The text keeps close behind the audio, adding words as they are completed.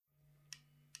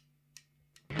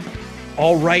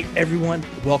All right, everyone,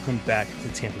 welcome back to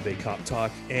Tampa Bay Cop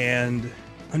Talk, and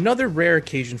another rare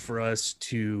occasion for us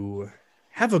to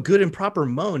have a good and proper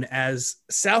moan as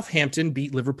Southampton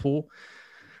beat Liverpool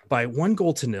by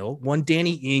 1-0, one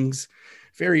Danny Ings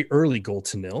very early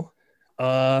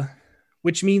 0-0,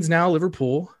 which means now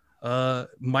Liverpool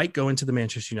might go into the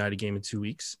Manchester United game in 2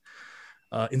 weeks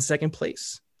in second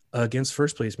place against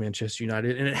first place Manchester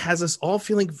United, and it has us all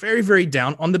feeling very, very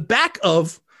down on the back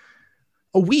of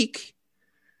a week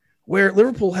where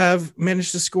Liverpool have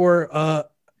managed to score.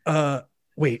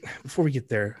 Wait, before we get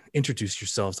there, introduce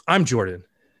yourselves. I'm Jordan.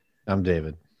 I'm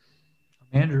David.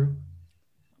 I'm Andrew.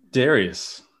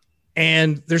 Darius.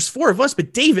 And there's 4 of us,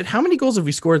 but David, how many goals have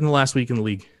we scored in the last week in the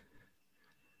league?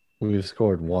 We've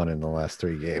scored 1 in the last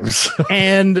 3 games.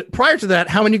 And prior to that,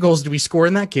 how many goals did we score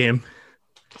in that game?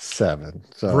 7.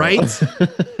 So. Right?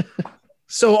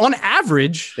 So on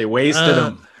average, they wasted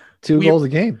them. 2 goals a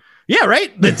game. Yeah,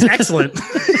 right? That's excellent.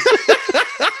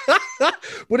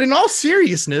 But in all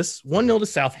seriousness, 1-0 to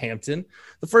Southampton,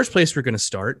 the first place we're going to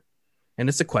start. And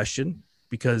it's a question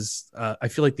because I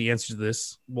feel like the answer to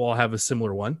this, we'll all have a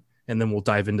similar one. And then we'll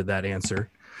dive into that answer.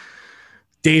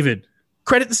 David,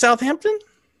 credit to Southampton?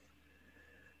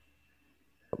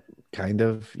 Kind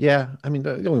of. Yeah. I mean,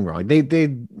 don't get me wrong.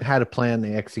 They had a plan.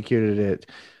 They executed it.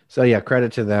 So, yeah,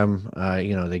 credit to them.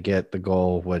 They get the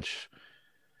goal, which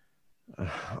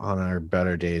on our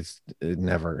better days, it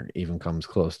never even comes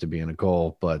close to being a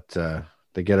goal. But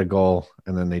they get a goal,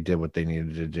 and then they did what they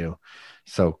needed to do.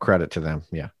 So, credit to them.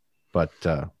 Yeah. But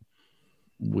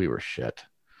we were shit.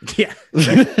 Yeah.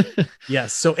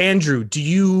 Yes. So, Andrew,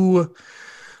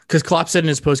 because Klopp said in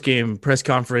his post-game press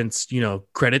conference,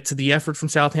 credit to the effort from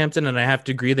Southampton, and I have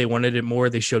to agree, they wanted it more.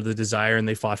 They showed the desire and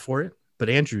they fought for it. But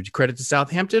Andrew, credit to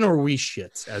Southampton, or were we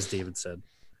shit, as David said?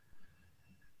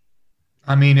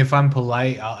 I mean, if I'm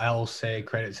polite, I'll say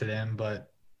credit to them,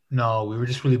 but no, we were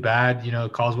just really bad.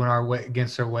 Calls went our way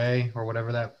against their way, or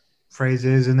whatever that phrase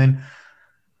is. And then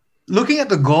looking at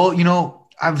the goal,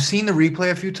 I've seen the replay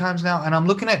a few times now, and I'm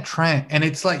looking at Trent, and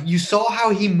it's like you saw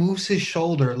how he moves his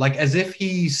shoulder, like as if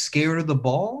he's scared of the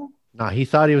ball. No, he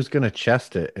thought he was going to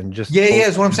chest it and just. Yeah,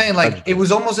 that's what I'm saying. Like it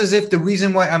was almost as if the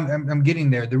reason why I'm getting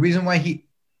there, the reason why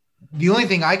the only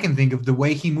thing I can think of, the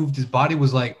way he moved his body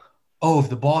was like, oh, if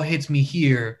the ball hits me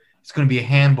here, it's going to be a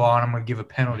handball, and I'm going to give a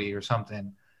penalty or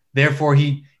something. Therefore,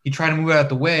 he tried to move out of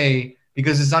the way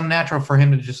because it's unnatural for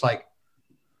him to just like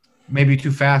maybe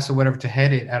too fast or whatever to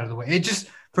head it out of the way. It just,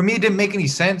 for me, it didn't make any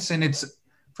sense. And it's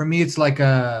like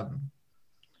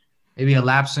maybe a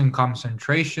lapse in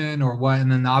concentration or what.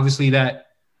 And then obviously that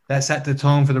set the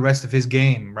tone for the rest of his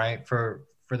game, right? For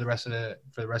the rest of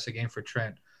the game for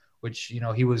Trent, which,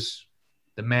 he was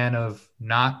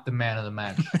not the man of the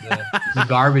match, the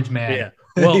garbage man. Yeah.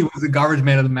 Well, he was the garbage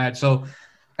man of the match. So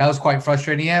that was quite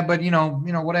frustrating. Yeah. But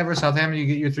whatever, Southampton, you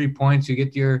get your 3 points, you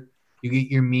get your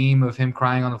meme of him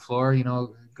crying on the floor,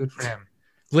 good for him.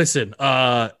 Listen,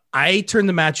 I turned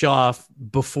the match off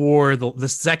before the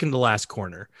second to last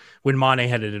corner when Mane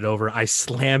headed it over. I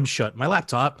slammed shut my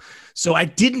laptop. So I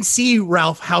didn't see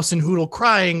Ralph Hasenhüttl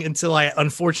crying until I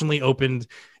unfortunately opened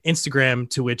Instagram,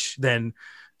 to which then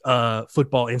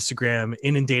football Instagram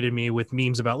inundated me with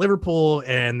memes about Liverpool,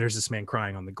 and there's this man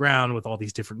crying on the ground with all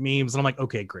these different memes, and I'm like,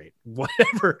 okay, great,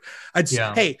 whatever.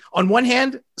 Hey, on one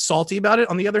hand, salty about it.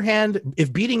 On the other hand,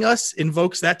 if beating us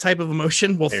invokes that type of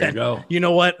emotion, well, then you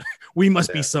know what, we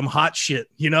must be some hot shit,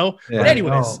 But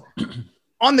anyways,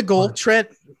 on the goal, Trent,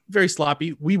 very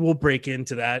sloppy. We will break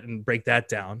into that and break that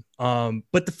down.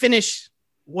 But the finish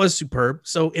was superb.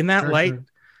 So in that light,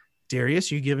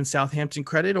 Darius, you giving Southampton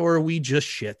credit, or are we just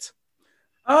shit?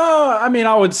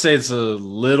 I would say it's a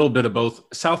little bit of both.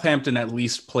 Southampton at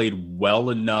least played well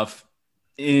enough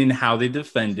in how they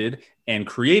defended and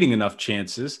creating enough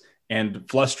chances and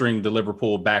flustering the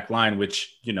Liverpool back line,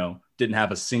 which, didn't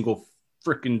have a single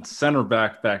freaking center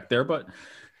back there. But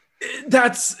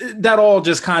that all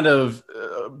just kind of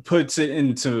puts it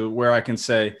into where I can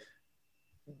say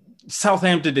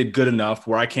Southampton did good enough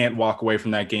where I can't walk away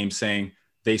from that game saying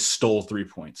they stole 3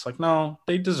 points. Like, no,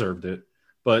 they deserved it.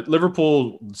 But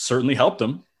Liverpool certainly helped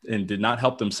them and did not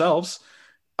help themselves.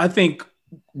 I think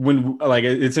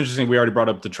it's interesting, we already brought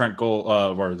up the Trent goal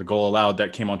or the goal allowed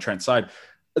that came on Trent's side.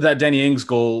 That Danny Ings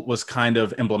goal was kind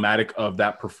of emblematic of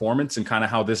that performance and kind of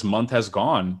how this month has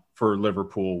gone for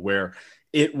Liverpool, where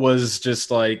it was just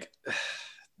like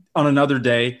on another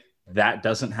day, that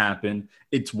doesn't happen.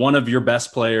 It's one of your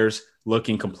best players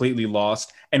looking completely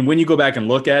lost. And when you go back and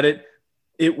look at it,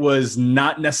 it was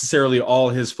not necessarily all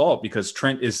his fault because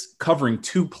Trent is covering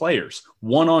 2 players,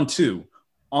 1-on-2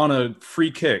 on a free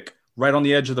kick right on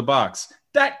the edge of the box.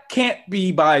 That can't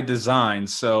be by design.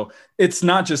 So it's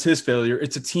not just his failure.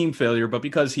 It's a team failure, but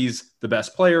because he's the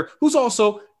best player who's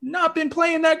also not been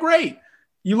playing that great.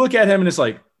 You look at him and it's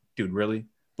like, dude, really?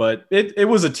 But it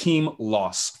was a team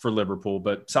loss for Liverpool,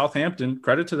 but Southampton,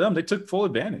 credit to them. They took full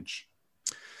advantage.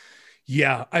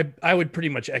 Yeah, I would pretty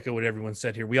much echo what everyone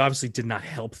said here. We obviously did not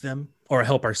help them or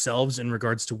help ourselves in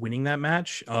regards to winning that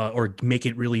match or make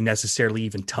it really necessarily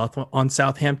even tough on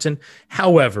Southampton.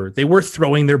 However, they were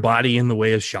throwing their body in the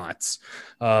way of shots.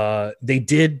 They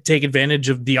did take advantage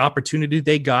of the opportunity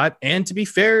they got. And to be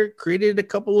fair, created a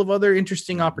couple of other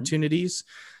interesting opportunities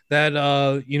that,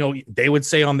 they would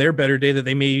say on their better day that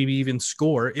they maybe even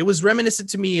score. It was reminiscent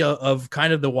to me of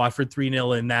kind of the Watford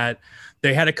 3-0 in that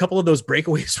they had a couple of those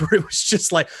breakaways where it was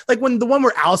just like when the one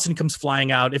where Alisson comes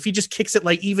flying out, if he just kicks it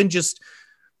like even just,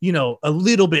 a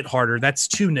little bit harder, that's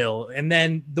 2-0. And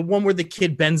then the one where the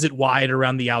kid bends it wide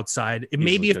around the outside,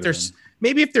 maybe if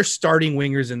they're starting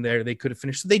wingers in there, they could have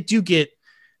finished. So they do get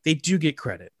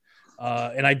credit.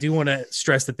 And I do want to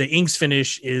stress that the Ings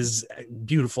finish is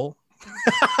beautiful.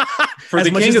 For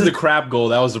the king of the crap goal,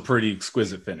 that was a pretty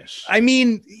exquisite finish. I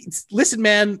mean, listen,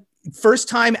 man, first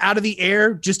time out of the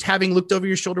air, just having looked over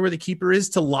your shoulder where the keeper is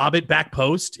to lob it back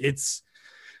post. That's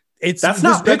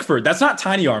not Pickford. That's not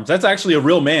tiny arms. That's actually a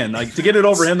real man. Like, to get it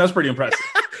over him, that's pretty impressive.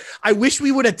 I wish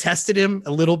we would have tested him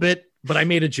a little bit, but I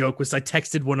made a joke was I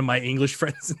texted one of my English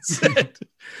friends and said,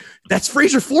 that's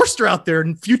Fraser Forster out there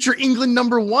in future England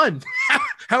 #1.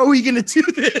 How are we going to do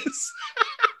this?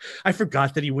 I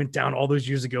forgot that he went down all those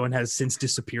years ago and has since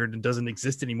disappeared and doesn't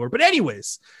exist anymore. But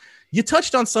anyways, you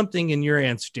touched on something in your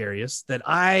answer, Darius, that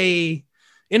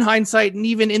in hindsight, and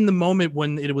even in the moment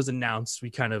when it was announced,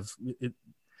 we kind of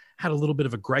had a little bit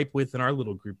of a gripe with in our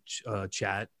little group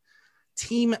chat.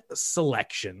 Team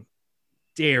selection.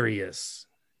 Darius,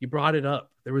 you brought it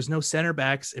up. There was no center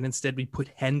backs, and instead we put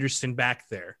Henderson back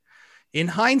there. In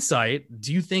hindsight,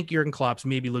 do you think Jurgen Klopp's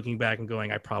maybe looking back and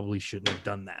going, I probably shouldn't have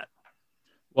done that?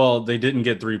 Well, they didn't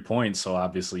get 3 points, so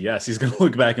obviously, yes, he's going to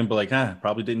look back and be like,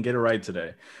 probably didn't get it right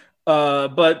today.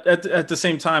 But at the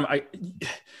same time,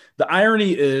 the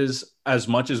irony is, as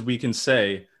much as we can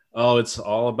say, oh, it's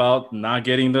all about not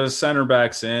getting the center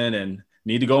backs in and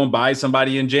need to go and buy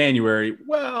somebody in January.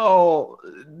 Well,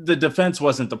 the defense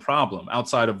wasn't the problem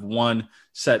outside of one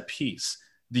set piece.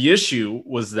 The issue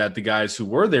was that the guys who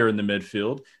were there in the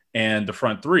midfield and the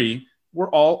front three were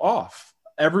all off.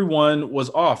 Everyone was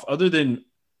off other than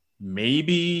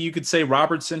maybe you could say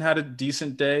Robertson had a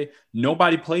decent day.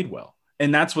 Nobody played well.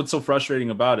 And that's what's so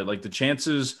frustrating about it. Like, the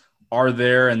chances are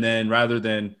there. And then rather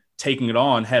than taking it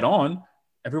on head on,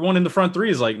 everyone in the front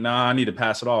three is like, nah, I need to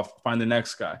pass it off, find the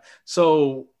next guy.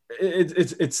 So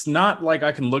it's not like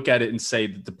I can look at it and say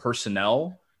that the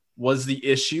personnel was the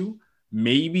issue.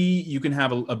 Maybe you can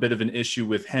have a bit of an issue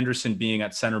with Henderson being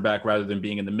at center back rather than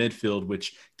being in the midfield,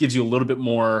 which gives you a little bit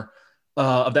more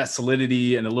of that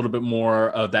solidity and a little bit more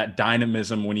of that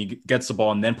dynamism when he gets the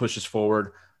ball and then pushes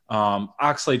forward.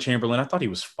 Oxlade-Chamberlain, I thought he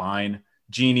was fine.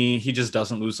 Gini, he just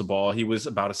doesn't lose the ball. He was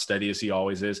about as steady as he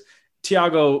always is.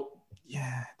 Thiago,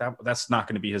 yeah, that's not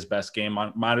going to be his best game.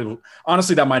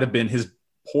 Honestly, that might have been his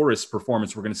poorest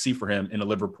performance we're going to see for him in a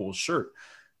Liverpool shirt.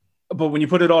 But when you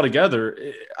put it all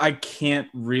together, I can't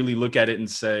really look at it and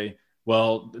say,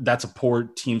 well, that's a poor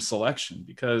team selection,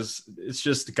 because it's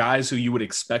just guys who you would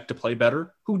expect to play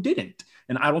better who didn't.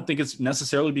 And I don't think it's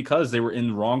necessarily because they were in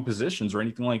the wrong positions or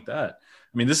anything like that.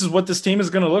 I mean, this is what this team is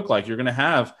going to look like. You're going to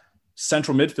have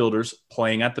central midfielders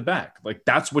playing at the back. Like,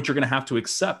 that's what you're going to have to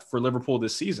accept for Liverpool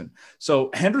this season.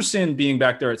 So Henderson being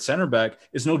back there at center back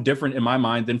is no different in my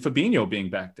mind than Fabinho being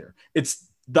back there. It's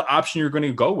the option you're going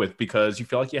to go with because you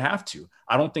feel like you have to.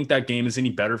 I don't think that game is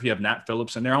any better if you have Nat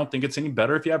Phillips in there. I don't think it's any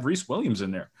better if you have Reece Williams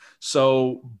in there.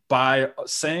 So by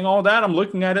saying all that, I'm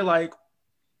looking at it like,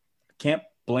 I can't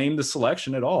blame the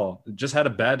selection at all. It just had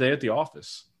a bad day at the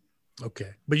office.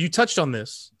 Okay. But you touched on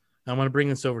this. I want to bring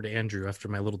this over to Andrew after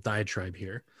my little diatribe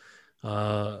here.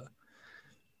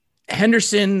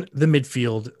 Henderson, the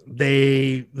midfield,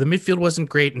 the midfield wasn't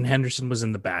great and Henderson was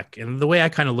in the back. And the way I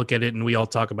kind of look at it, and we all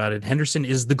talk about it, Henderson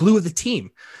is the glue of the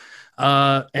team.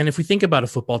 And if we think about a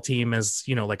football team as,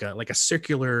 like a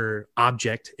circular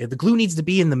object, the glue needs to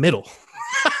be in the middle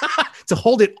to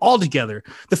hold it all together.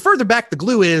 The further back the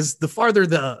glue is, the farther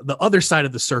the other side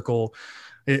of the circle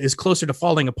is closer to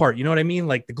falling apart. You know what I mean?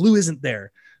 Like, the glue isn't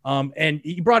there. And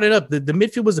you brought it up. The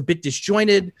midfield was a bit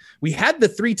disjointed. We had the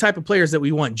three type of players that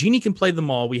we want. Gini can play them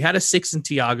all. We had a 6 in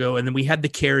Thiago, and then we had the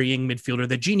carrying midfielder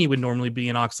that Gini would normally be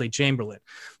in Oxlade-Chamberlain.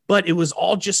 but it was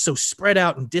all just so spread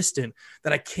out and distant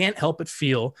that I can't help but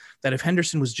feel that if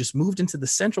Henderson was just moved into the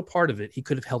central part of it, he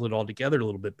could have held it all together a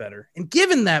little bit better. And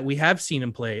given that we have seen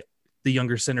him play the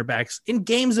younger center backs in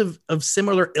games of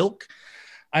similar ilk,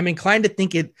 I'm inclined to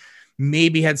think it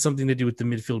maybe had something to do with the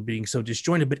midfield being so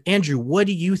disjointed. But Andrew, what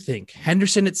do you think?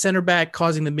 Henderson at center back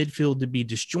causing the midfield to be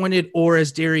disjointed, or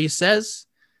as Darius says,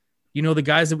 the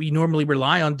guys that we normally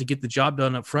rely on to get the job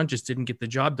done up front just didn't get the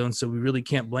job done, so we really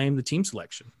can't blame the team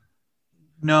selection?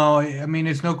 No, I mean,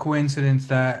 it's no coincidence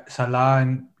that Salah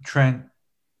and Trent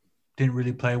didn't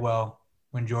really play well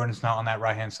when Jordan's not on that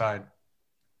right-hand side.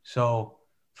 So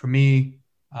for me,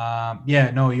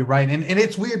 you're right. And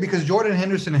it's weird because Jordan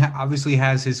Henderson obviously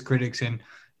has his critics and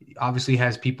obviously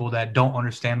has people that don't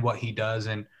understand what he does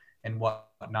and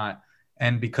whatnot.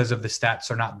 And because of the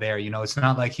stats are not there, it's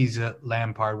not like he's a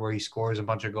Lampard where he scores a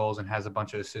bunch of goals and has a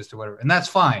bunch of assists or whatever. And that's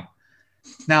fine.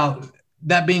 Now,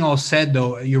 that being all said,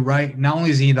 though, you're right. Not only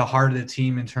is he the heart of the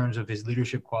team in terms of his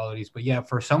leadership qualities, but yeah,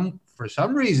 for some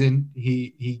reason,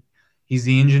 he's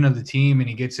the engine of the team and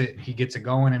he gets it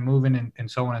going and moving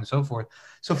and so on and so forth.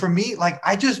 So for me,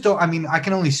 I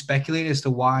can only speculate as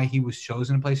to why he was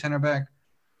chosen to play center back.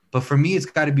 But for me, it's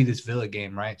got to be this Villa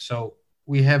game, right? So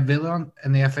we have Villa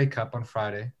in the FA Cup on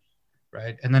Friday,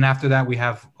 right? And then after that, we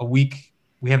have a week.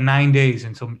 We have 9 days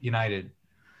until United.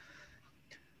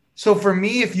 So for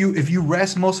me, if you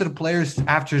rest most of the players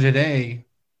after today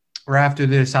or after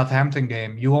the Southampton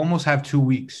game, you almost have 2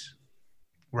 weeks,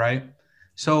 right?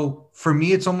 So for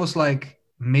me, it's almost like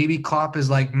maybe Klopp is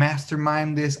like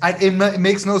mastermind this. It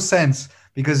makes no sense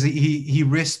because he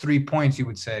risked 3 points, you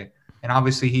would say, and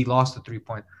obviously he lost the 3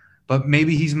 point. But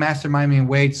maybe he's masterminding in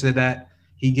ways so that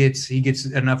he gets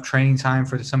enough training time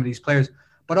for some of these players.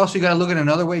 But also you got to look at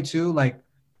another way too. Like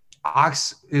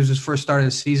Ox, it was his first start of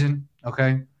the season.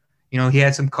 Okay, he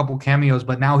had some couple cameos,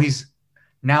 but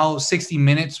now 60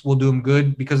 minutes will do him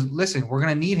good because listen, we're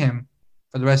gonna need him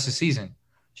for the rest of the season.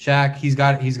 Shaq, he's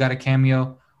got a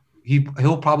cameo.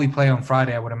 He'll probably play on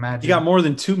Friday, I would imagine. He got more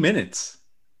than 2 minutes.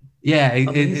 Yeah,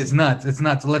 it's nuts. It's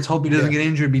nuts. Let's hope he doesn't get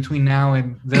injured between now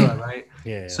and Villa, right?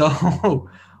 Yeah. So,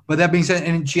 but that being said,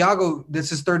 and Thiago, this is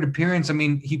his third appearance. I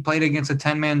mean, he played against a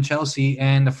 10-man Chelsea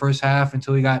in the first half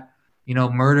until he got,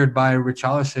 murdered by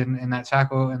Richarlison in that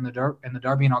tackle in the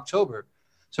derby in October.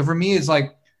 So for me, it's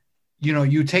like,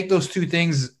 you take those two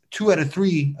things, 2 out of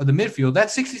 3 of the midfield.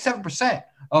 That's 67%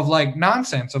 of like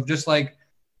nonsense of just like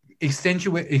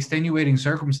extenuating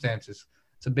circumstances.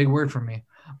 It's a big word for me,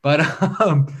 but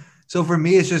so for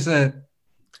me, it's just the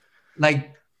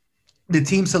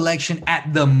team selection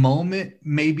at the moment.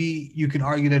 Maybe you can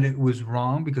argue that it was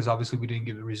wrong because obviously we didn't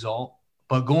get the result.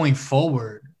 But going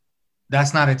forward,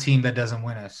 that's not a team that doesn't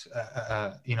win us,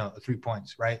 3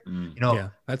 points, right? Yeah,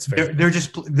 that's fair. They're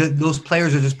just those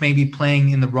players are just maybe playing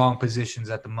in the wrong positions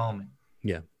at the moment.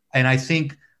 Yeah, and I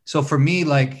think so. For me,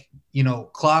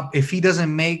 Klopp, if he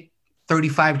doesn't make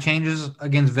 35 changes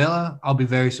against Villa, I'll be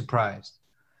very surprised.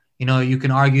 You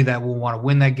can argue that we'll want to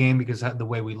win that game because of the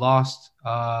way we lost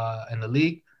in the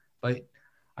league. But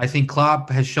I think Klopp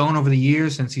has shown over the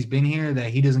years since he's been here that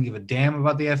he doesn't give a damn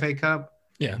about the FA Cup.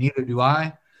 Yeah. Neither do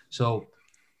I. So,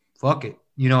 fuck it.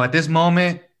 At this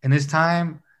moment, in this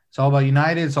time, it's all about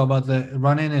United. It's all about the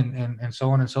running and so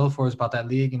on and so forth. It's about that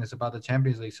league and it's about the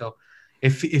Champions League. So,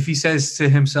 if he says to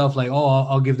himself, like, oh,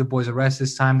 I'll give the boys a rest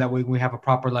this time, that way we have a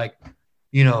proper,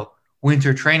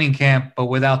 winter training camp, but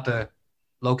without the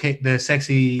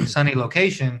sexy sunny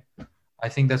location, I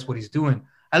think that's what he's doing.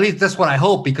 At least that's what I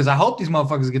hope, because I hope these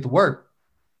motherfuckers get to work.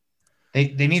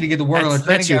 They need to get to work on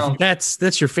their training ground.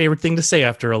 That's your favorite thing to say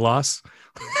after a loss.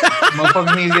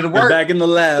 Motherfuckers need to get to work. We're back in the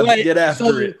lab. Get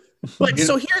after it. But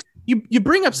so here's you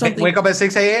bring up something. Wake up at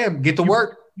 6 a.m. Get to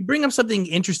work. You bring up something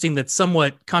interesting that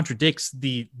somewhat contradicts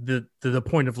the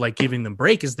point of like giving them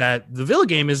break, is that the Villa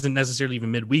game isn't necessarily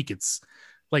even midweek. It's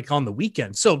like on the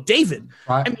weekend. So David,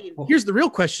 right. I mean, here's the real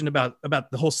question about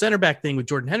the whole center back thing with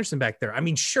Jordan Henderson back there. I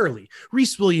mean, surely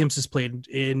Reece Williams has played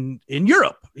in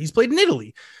Europe. He's played in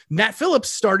Italy. Nat Phillips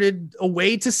started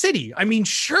away to City. I mean,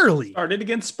 surely started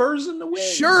against Spurs in the win.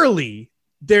 Surely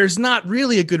there's not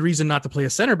really a good reason not to play a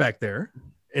center back there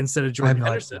instead of Jordan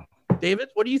Henderson. David,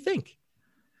 what do you think?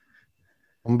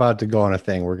 I'm about to go on a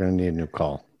thing. We're going to need a new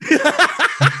call.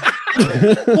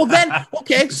 Well then,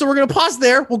 okay, so we're going to pause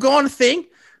there. We'll go on a thing.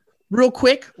 Real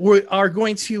quick, we are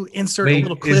going to insert a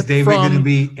little clip from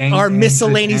our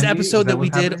miscellaneous episode that we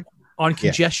did on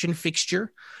congestion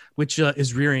fixture, which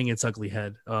is rearing its ugly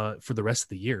head for the rest of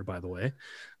the year, by the way.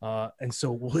 And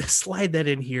so we'll slide that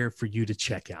in here for you to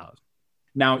check out.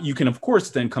 Now, you can, of course,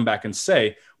 then come back and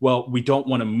say, well, we don't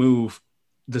want to move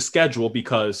the schedule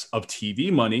because of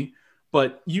TV money.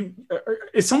 But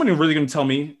is someone really going to tell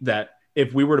me that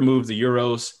if we were to move the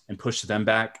Euros and push them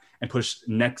back and push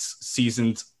next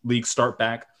season's league start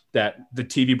back, that the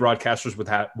TV broadcasters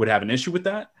would have an issue with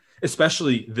that,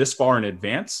 especially this far in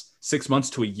advance, 6 months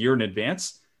to a year in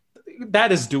advance?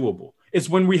 That is doable. It's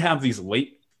when we have these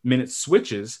late minute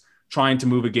switches trying to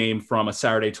move a game from a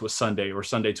Saturday to a Sunday or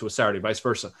Sunday to a Saturday, vice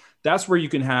versa. That's where you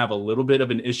can have a little bit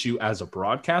of an issue as a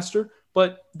broadcaster.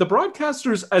 But the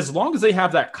broadcasters, as long as they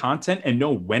have that content and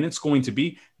know when it's going to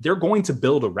be, they're going to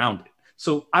build around it.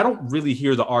 So I don't really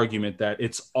hear the argument that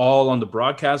it's all on the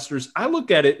broadcasters. I look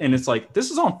at it and it's like,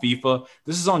 this is on FIFA,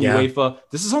 this is on UEFA,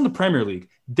 this is on the Premier League.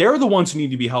 They're the ones who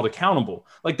need to be held accountable.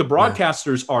 Like the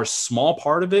broadcasters are a small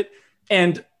part of it,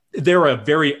 and they're a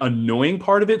very annoying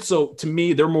part of it. So to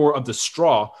me, they're more of the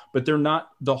straw, but they're not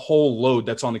the whole load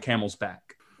that's on the camel's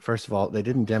back. First of all, they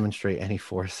didn't demonstrate any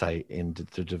foresight into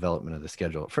the development of the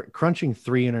schedule. For crunching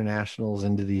 3 internationals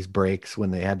into these breaks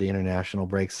when they had the international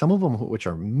breaks, some of them which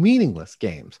are meaningless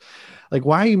games. Like,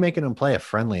 why are you making them play a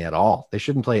friendly at all? They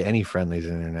shouldn't play any friendlies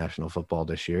in international football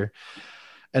this year.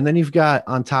 And then you've got,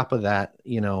 on top of that,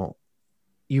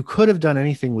 you could have done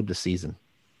anything with the season.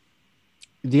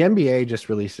 The NBA just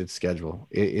released its schedule.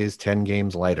 It is 10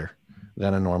 games lighter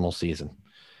than a normal season.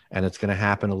 And it's going to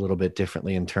happen a little bit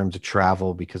differently in terms of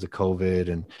travel because of COVID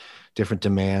and different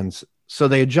demands. So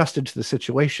they adjusted to the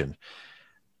situation.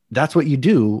 That's what you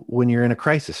do when you're in a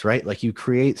crisis, right? Like, you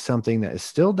create something that is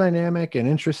still dynamic and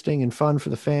interesting and fun for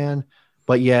the fan,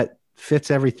 but yet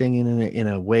fits everything in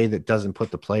a way that doesn't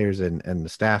put the players and the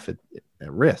staff at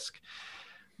risk.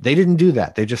 They didn't do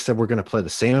that. They just said, we're going to play the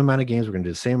same amount of games. We're going to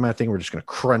do the same amount of thing. We're just going to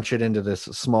crunch it into this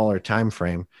smaller time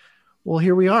frame. Well,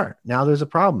 here we are. Now there's a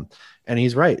problem. And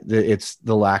he's right. It's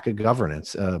the lack of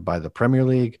governance by the Premier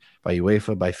League, by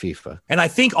UEFA, by FIFA. And I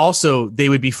think also they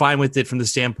would be fine with it from the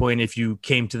standpoint, if you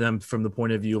came to them from the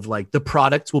point of view of like, the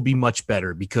product will be much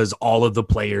better because all of the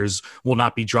players will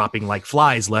not be dropping like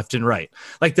flies left and right.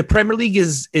 Like, the Premier League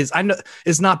is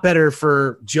not better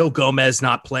for Joe Gomez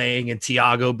not playing and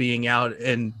Thiago being out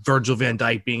and Virgil van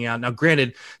Dijk being out. Now,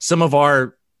 granted, some of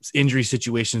our injury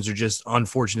situations are just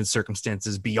unfortunate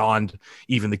circumstances beyond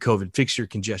even the COVID fixture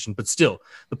congestion, but still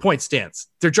the point stands.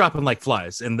 They're dropping like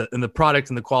flies, and the product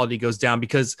and the quality goes down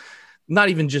because not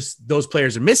even just those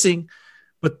players are missing,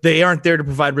 but they aren't there to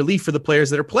provide relief for the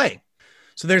players that are playing.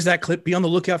 So there's that clip. Be on the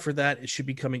lookout for that. It should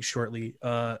be coming shortly.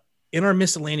 In our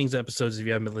miscellaneous episodes, if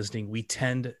you haven't been listening, we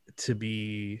tend to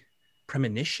be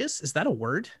premonitious. Is that a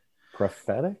word?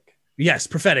 Prophetic? Yes,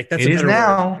 prophetic. That's it is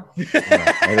now.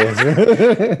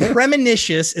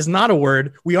 Premonitious is not a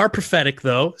word. We are prophetic,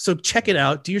 though. So check it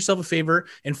out. Do yourself a favor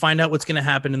and find out what's going to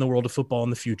happen in the world of football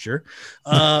in the future.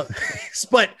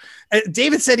 But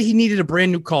David said he needed a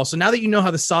brand new call. So now that you know how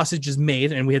the sausage is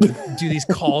made, and we had to do these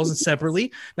calls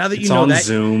separately, now that you know that,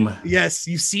 Zoom. Yes,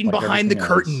 you've seen like behind the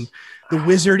curtain. The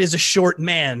wizard is a short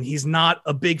man. He's not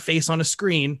a big face on a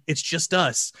screen. It's just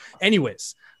us.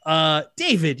 Anyways,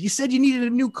 David, you said you needed a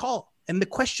new call. And the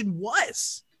question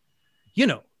was,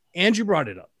 Andrew brought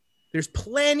it up. There's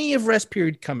plenty of rest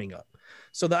period coming up.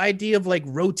 So the idea of like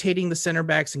rotating the center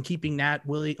backs and keeping Nat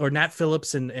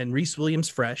Phillips and Reece Williams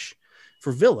fresh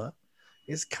for Villa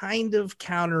is kind of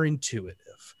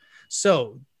counterintuitive.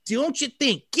 So don't you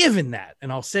think, given that,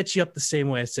 and I'll set you up the same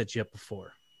way I set you up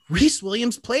before, Reece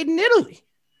Williams played in Italy.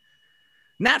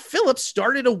 Nat Phillips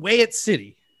started away at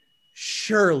City.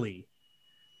 Surely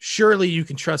you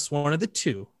can trust one of the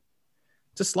two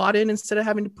to slot in instead of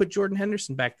having to put Jordan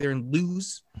Henderson back there and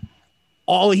lose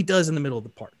all he does in the middle of the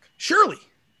park. Surely.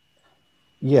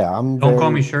 Yeah. Don't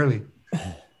call me Shirley.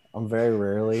 I'm very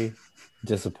rarely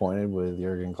disappointed with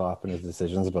Jurgen Klopp and his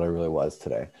decisions, but I really was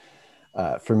today.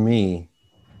 For me,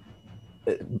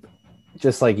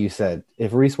 just like you said,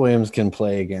 if Reece Williams can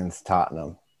play against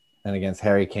Tottenham and against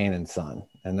Harry Kane and Son,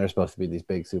 and they're supposed to be these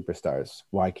big superstars,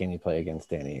 why can't he play against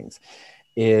Danny Ings?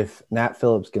 If Nat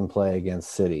Phillips can play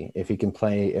against City, if he can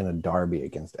play in a derby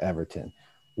against Everton,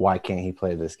 why can't he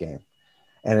play this game?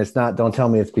 And it's not, don't tell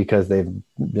me it's because they've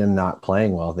been not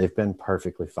playing well. They've been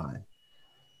perfectly fine.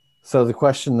 So the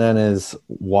question then is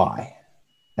why?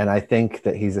 And I think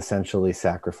that he's essentially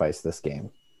sacrificed this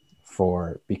game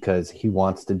because he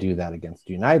wants to do that against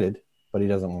United, but he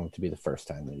doesn't want it to be the first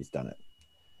time that he's done it.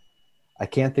 I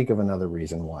can't think of another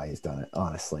reason why he's done it,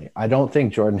 honestly. I don't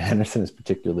think Jordan Henderson is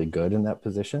particularly good in that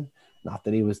position. Not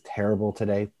that he was terrible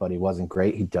today, but he wasn't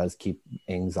great. He does keep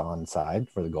Ings on side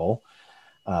for the goal.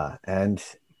 And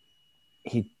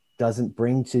he doesn't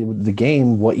bring to the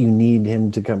game what you need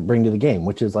him to bring to the game,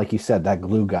 which is, like you said, that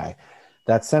glue guy,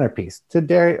 that centerpiece.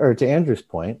 To Andrew's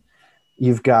point,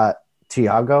 you've got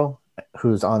Thiago,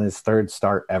 who's on his 3rd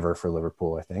start ever for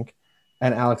Liverpool, I think.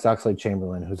 and Alex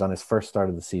Oxlade-Chamberlain, who's on his first start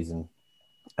of the season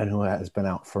and who has been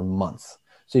out for months.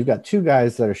 So you've got two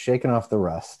guys that are shaking off the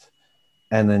rust,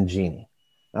 and then Genie.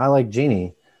 Now, I like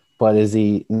Genie, but is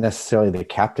he necessarily the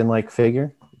captain-like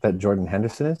figure that Jordan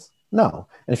Henderson is? No.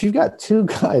 And if you've got two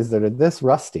guys that are this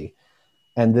rusty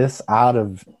and this out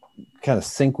of kind of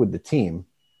sync with the team,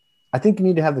 I think you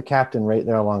need to have the captain right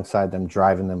there alongside them,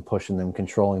 driving them, pushing them,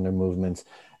 controlling their movements,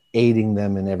 aiding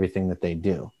them in everything that they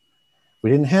do. We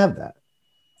didn't have that.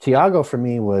 Thiago, for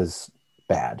me, was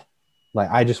bad. Like,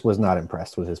 I just was not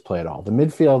impressed with his play at all. The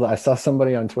midfield, I saw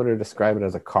somebody on Twitter describe it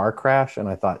as a car crash, and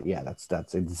I thought, yeah,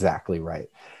 that's exactly right.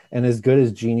 And as good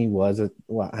as Genie was,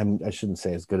 I shouldn't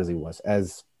say as good as he was,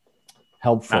 as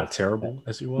helpful. Not terrible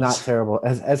as he was. Not terrible,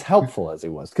 as helpful as he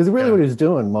was. Because really what he was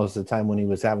doing most of the time when he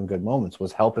was having good moments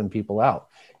was helping people out.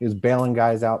 He was bailing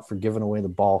guys out for giving away the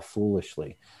ball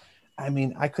foolishly. I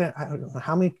mean, I don't know,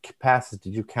 how many passes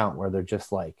did you count where they're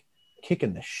just like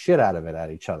kicking the shit out of it at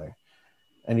each other?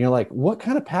 And you're like, what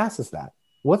kind of pass is that?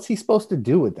 What's he supposed to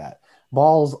do with that?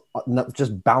 Balls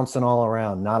just bouncing all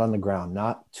around, not on the ground,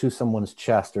 not to someone's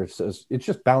chest, or it's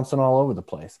just bouncing all over the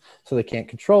place. So they can't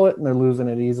control it and they're losing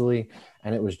it easily.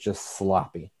 And it was just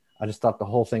sloppy. I just thought the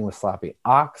whole thing was sloppy.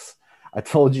 Ox, I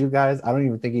told you guys, I don't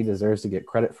even think he deserves to get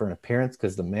credit for an appearance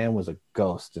because the man was a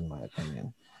ghost, in my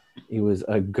opinion. He was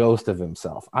a ghost of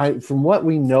himself. From what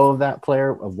we know of that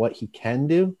player, of what he can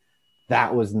do,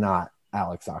 that was not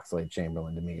Alex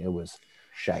Oxlade-Chamberlain to me. It was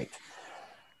shite.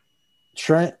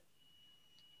 Trent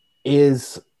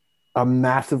is a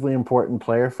massively important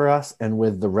player for us, and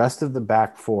with the rest of the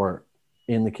back four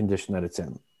in the condition that it's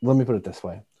in. Let me put it this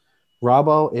way.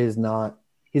 Robbo is not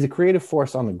 – he's a creative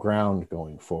force on the ground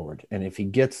going forward, and if he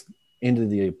gets into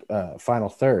the final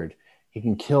third, he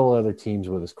can kill other teams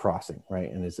with his crossing,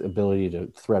 right, and his ability to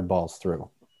thread balls through.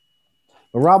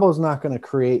 But Robbo's not going to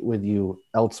create for you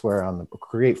elsewhere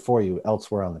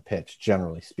on the pitch,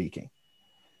 generally speaking.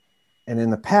 And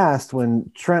in the past,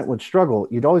 when Trent would struggle,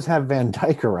 you'd always have Van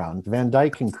Dijk around. Van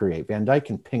Dijk can create. Van Dijk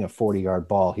can ping a 40-yard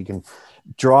ball. He can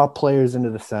draw players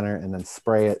into the center and then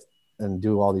spray it and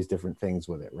do all these different things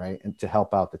with it, right, and to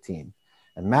help out the team.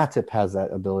 And Matip has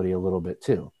that ability a little bit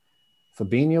too.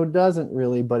 Fabinho doesn't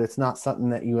really, but it's not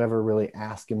something that you ever really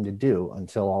ask him to do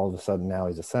until all of a sudden now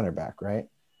he's a center back, right?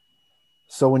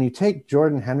 So when you take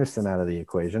Jordan Henderson out of the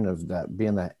equation of that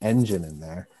being that engine in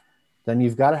there, then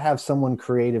you've got to have someone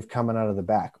creative coming out of the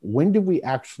back. When did we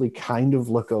actually kind of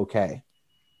look okay?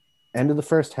 End of the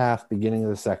first half, beginning of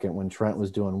the second, when Trent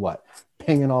was doing what?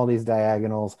 Pinging all these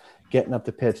diagonals, getting up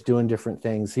the pitch, doing different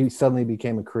things. He suddenly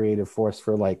became a creative force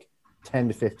for like 10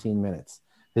 to 15 minutes,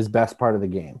 his best part of the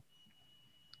game.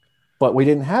 But we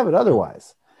didn't have it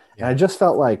otherwise. Yeah. And I just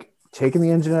felt like taking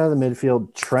the engine out of the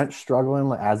midfield, Trent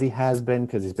struggling as he has been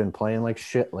because he's been playing like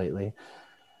shit lately.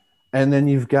 And then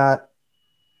you've got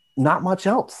not much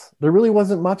else. There really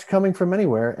wasn't much coming from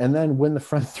anywhere. And then when the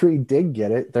front three did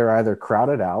get it, they're either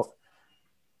crowded out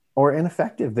or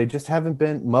ineffective. They just haven't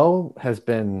been. Mo has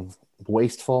been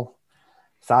wasteful.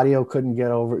 Sadio couldn't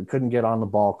get on the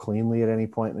ball cleanly at any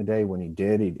point in the day. When he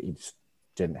did, he just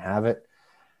didn't have it.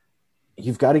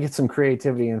 You've got to get some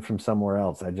creativity in from somewhere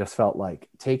else. I just felt like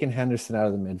taking Henderson out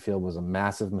of the midfield was a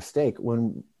massive mistake.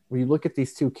 When you look at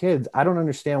these two kids, I don't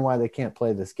understand why they can't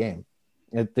play this game.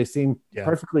 They seem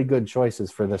perfectly good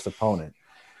choices for this opponent.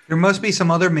 There must be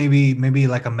some other maybe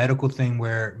like a medical thing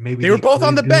where maybe they were both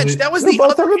on the bench. That was the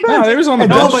other bench. No, they was on the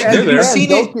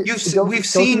bench. We've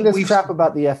seen this crap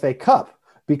about the FA Cup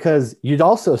because you'd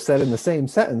also said in the same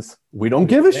sentence, we don't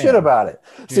give a shit about it.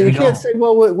 So you can't say,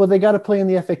 well, they got to play in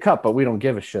the FA Cup, but we don't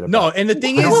give a shit about it. No, and the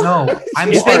thing is, I don't know.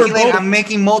 I'm speculating. I'm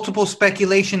making multiple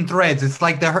speculation threads. It's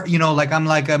like like I'm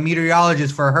like a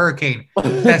meteorologist for a hurricane.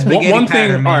 That's one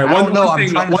thing. All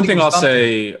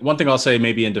right, one thing I'll say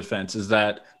maybe in defense is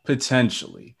that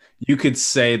potentially you could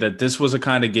say that this was a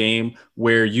kind of game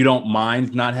where you don't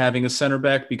mind not having a center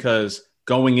back because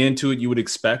going into it, you would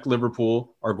expect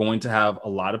Liverpool are going to have a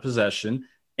lot of possession,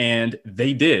 and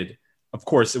they did. Of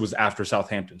course, it was after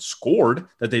Southampton scored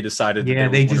that they decided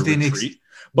that they just didn't retreat.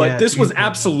 But this was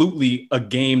absolutely a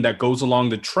game that goes along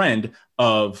the trend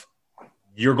of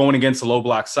you're going against a low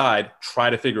block side, try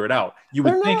to figure it out. You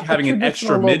would think having an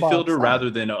extra midfielder rather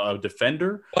than a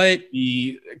defender would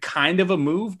be kind of a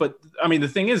move. But, I mean, the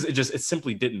thing is, it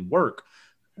simply didn't work.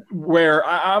 Where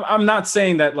I'm not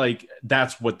saying that, like,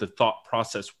 that's what the thought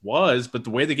process was, but the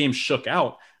way the game shook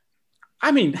out,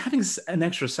 I mean, having an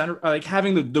extra center, like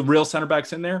having the real center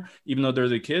backs in there, even though they're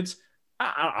the kids,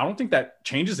 I don't think that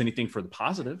changes anything for the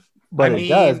positive. But I it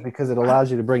does mean, because it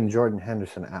allows you to bring Jordan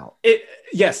Henderson out.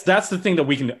 Yes, that's the thing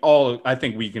that I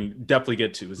think we can definitely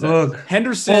get to is that Look,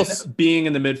 Henderson well, being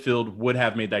in the midfield would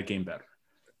have made that game better.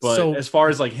 But So as far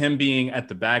as like him being at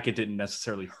the back, it didn't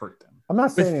necessarily hurt them. I'm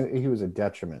not with saying he was a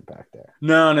detriment back there.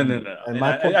 No. And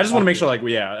my I point just want to make sure, about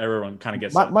like, everyone kind of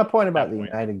gets my point about that the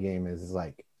point. United game is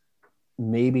like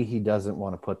maybe he doesn't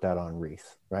want to put that on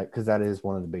Reese, right? Because that is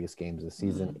one of the biggest games of the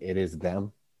season. It is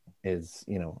them, is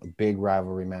a big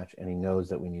rivalry match, and he knows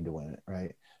that we need to win it,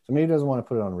 right? So maybe he doesn't want to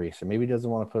put it on Reese, or maybe he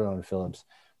doesn't want to put it on Phillips.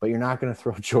 But you're not going to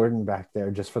throw Jordan back there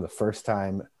just for the first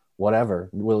time, whatever,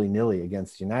 willy-nilly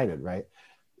against United, right?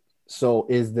 So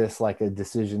is this like a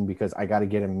decision because I got to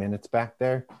get him minutes back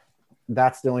there?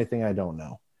 That's the only thing I don't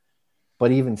know.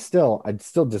 But even still, I'd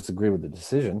still disagree with the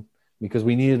decision because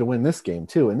we needed to win this game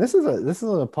too. And this is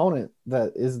an opponent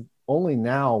that is only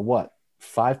now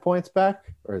 5 points back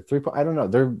or 3 points. I don't know.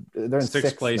 They're in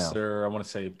sixth place, now. or I want to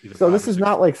say. So this is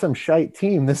not like some shite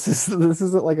team. This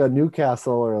isn't like a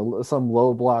Newcastle or some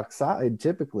low block side.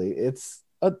 Typically, it's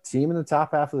a team in the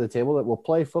top half of the table that will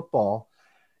play football.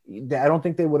 I don't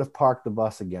think they would have parked the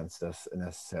bus against us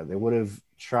necessarily. They would have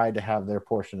tried to have their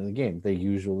portion of the game. They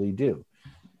usually do.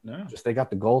 No. Just they got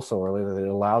the goal so early that it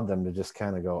allowed them to just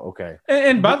kind of go, okay.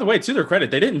 And by the way, to their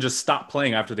credit, they didn't just stop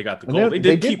playing after they got the goal. They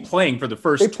did keep playing for the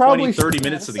first 20, 30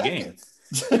 minutes of the game.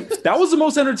 That was the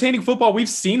most entertaining football we've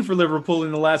seen for Liverpool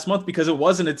in the last month because it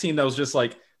wasn't a team that was just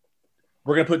like,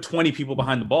 we're going to put 20 people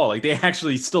behind the ball. Like they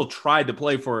actually still tried to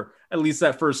play for at least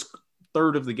that first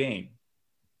third of the game.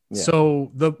 Yeah.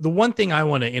 So the one thing I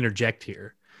want to interject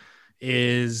here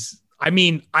is, I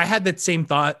mean, I had that same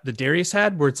thought that Darius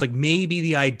had, where it's like maybe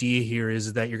the idea here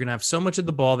is that you're going to have so much of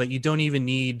the ball that you don't even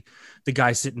need the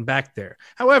guy sitting back there.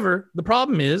 However, the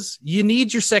problem is you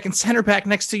need your second center back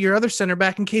next to your other center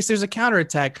back in case there's a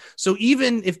counterattack. So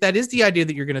even if that is the idea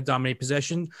that you're going to dominate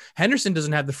possession, Henderson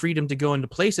doesn't have the freedom to go into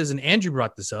places. And Andrew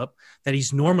brought this up, that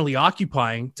he's normally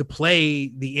occupying to play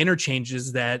the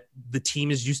interchanges that the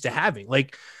team is used to having.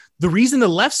 Like, the reason the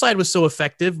left side was so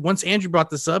effective, once Andrew brought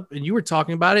this up and you were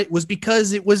talking about it, was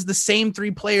because it was the same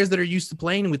three players that are used to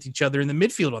playing with each other in the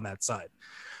midfield on that side.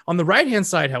 On the right-hand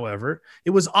side, however, it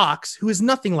was Ox, who is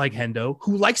nothing like Hendo,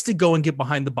 who likes to go and get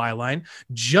behind the byline,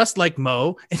 just like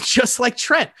Mo and just like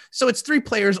Trent. So it's three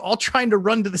players all trying to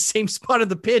run to the same spot of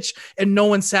the pitch, and no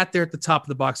one sat there at the top of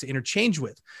the box to interchange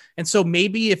with. And so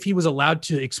maybe if he was allowed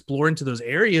to explore into those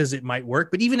areas, it might work.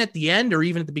 But even at the end, or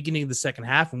even at the beginning of the second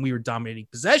half, when we were dominating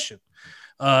possession,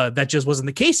 that just wasn't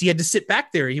the case. He had to sit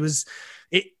back there.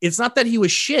 It's not that he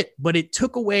was shit, but it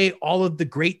took away all of the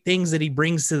great things that he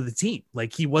brings to the team.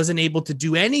 Like, he wasn't able to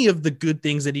do any of the good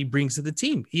things that he brings to the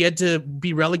team. He had to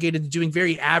be relegated to doing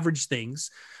very average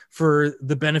things for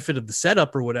the benefit of the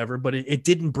setup or whatever, but it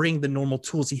didn't bring the normal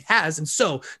tools he has. And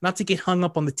so, not to get hung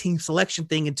up on the team selection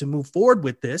thing and to move forward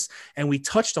with this, and we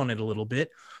touched on it a little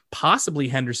bit, possibly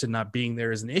Henderson not being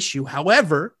there is an issue.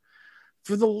 However,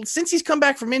 since he's come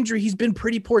back from injury, he's been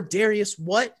pretty poor. Darius,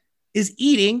 what is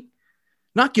eating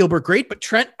not Gilbert Grape, but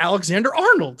Trent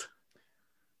Alexander-Arnold?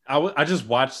 I just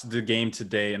watched the game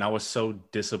today, and I was so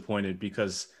disappointed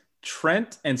because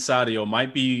Trent and Sadio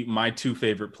might be my two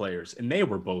favorite players, and they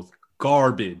were both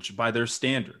garbage by their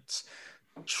standards.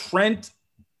 Trent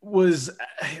was,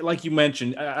 like you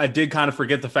mentioned, I did kind of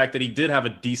forget the fact that he did have a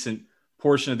decent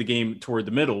portion of the game toward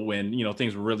the middle when,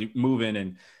 things were really moving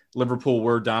and Liverpool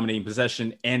were dominating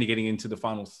possession and getting into the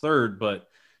final third. But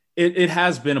it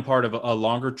has been a part of a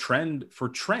longer trend for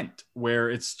Trent where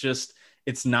it's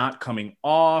not coming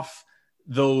off.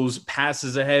 Those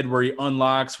passes ahead where he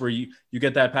unlocks, where you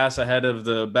get that pass ahead of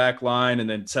the back line and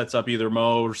then sets up either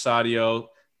Mo or Sadio,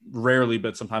 rarely,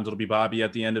 but sometimes it'll be Bobby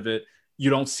at the end of it. You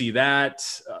don't see that.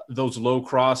 Those low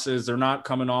crosses, they're not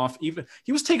coming off. Even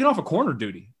he was taking off a corner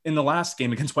duty in the last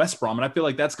game against West Brom, and I feel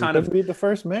like that's kind of be the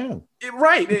first man.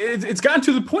 Right. It's gotten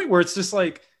to the point where it's just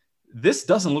like, this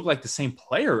doesn't look like the same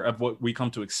player of what we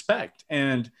come to expect.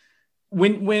 And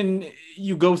when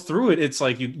you go through it, it's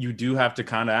like you do have to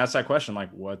kind of ask that question, like,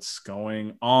 what's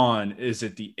going on? Is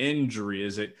it the injury?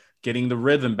 Is it getting the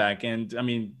rhythm back? And I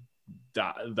mean,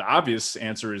 the obvious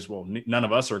answer is, well, none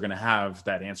of us are going to have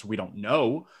that answer. We don't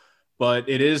know, but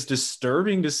it is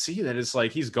disturbing to see that it's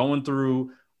like he's going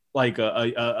through like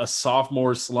a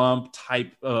sophomore slump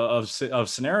type of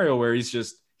scenario where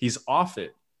he's off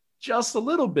it just a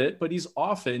little bit, but he's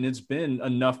off it. And it's been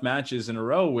enough matches in a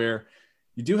row where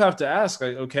you do have to ask,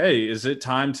 like, okay, is it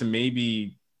time to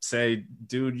maybe say,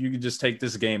 dude, you can just take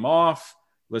this game off?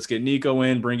 let's get Nico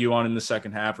in, bring you on in the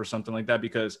second half or something like that.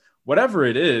 Because whatever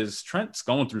it is, Trent's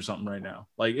going through something right now.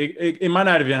 Like it might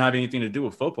not even have anything to do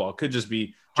with football. It could just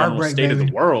be general Heartbreak, state baby. of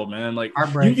the world, man. Like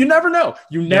Heartbreak. you never know.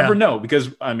 You never know because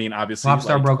I mean, obviously,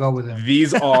 Robstar like, broke up with him.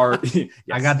 these are. Yes.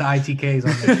 I got the ITKs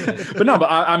on this shit. But no, but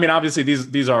I mean, obviously,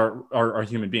 these are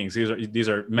human beings. These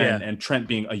are men, and Trent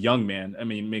being a young man, I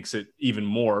mean, makes it even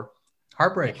more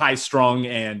Heartbreak. high strung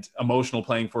and emotional,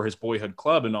 playing for his boyhood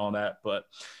club and all that. But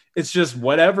it's just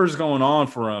whatever's going on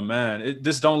for him, man.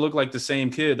 This don't look like the same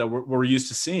kid that we're used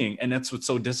to seeing, and that's what's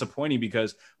so disappointing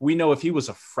because we know if he was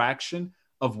a fraction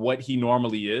of what he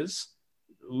normally is,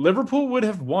 Liverpool would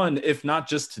have won, if not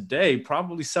just today,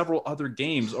 probably several other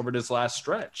games over this last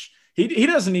stretch. He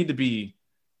doesn't need to be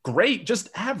great, just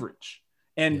average.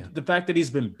 And the fact that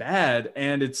he's been bad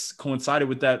and it's coincided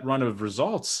with that run of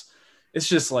results, it's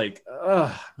just like,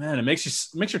 man, it makes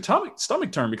your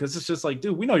stomach turn because it's just like,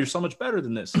 dude, we know you're so much better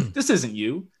than this. This isn't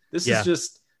you. This is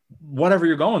just whatever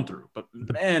you're going through. But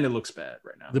man, it looks bad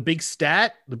right now. The big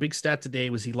stat today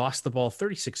was he lost the ball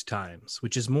 36 times,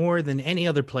 which is more than any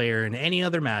other player in any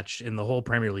other match in the whole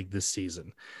Premier League this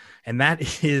season. And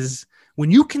that is when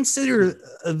you consider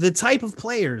the type of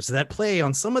players that play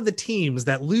on some of the teams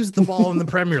that lose the ball in the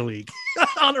Premier League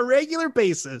on a regular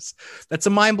basis. That's a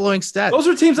mind-blowing stat. Those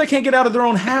are teams that can't get out of their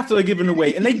own half till they give it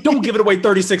away, and they don't give it away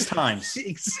 36 times.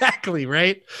 Exactly,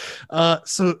 right?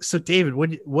 So David,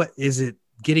 what is it?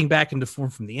 Getting back into form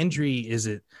from the injury? Is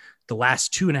it the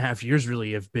last 2.5 years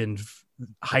really have been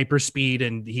hyper speed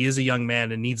and he is a young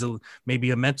man and needs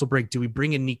maybe a mental break? Do we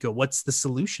bring in Nico? What's the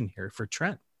solution here for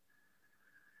Trent?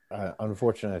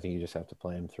 Unfortunately, I think you just have to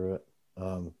play him through it.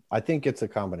 I think it's a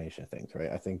combination of things, right?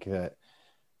 I think that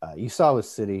you saw with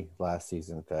City last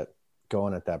season that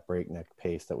going at that breakneck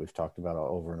pace that we've talked about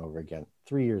over and over again,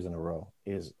 3 years in a row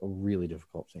is a really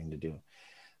difficult thing to do.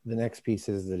 The next piece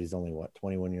is that he's only,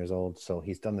 21 years old. So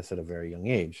he's done this at a very young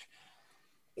age.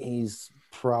 He's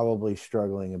probably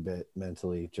struggling a bit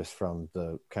mentally just from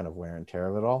the kind of wear and tear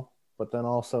of it all. But then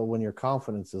also when your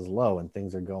confidence is low and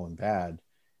things are going bad,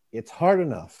 it's hard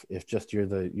enough if just you're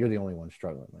the only one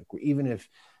struggling. Like even if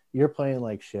you're playing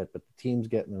like shit, but the team's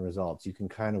getting the results, you can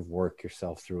kind of work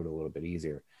yourself through it a little bit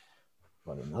easier.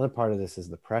 But another part of this is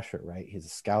the pressure, right? He's a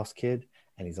Scouse kid.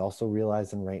 And he's also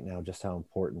realizing right now just how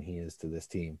important he is to this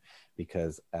team,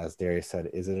 because as Darius said,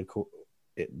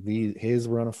 his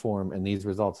run of form and these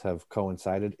results have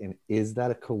coincided. And is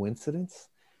that a coincidence?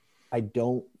 I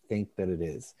don't think that it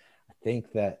is. I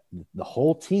think that the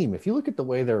whole team, if you look at the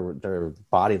way their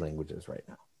body language is right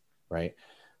now, right?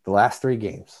 The last 3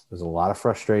 games, there's a lot of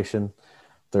frustration.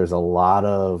 There's a lot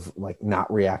of like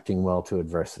not reacting well to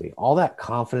adversity. All that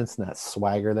confidence and that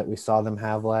swagger that we saw them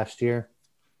have last year,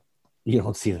 you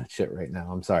don't see that shit right now.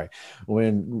 I'm sorry.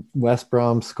 When West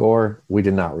Brom score, we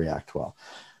did not react well.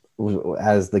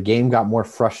 As the game got more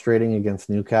frustrating against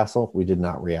Newcastle, we did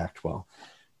not react well.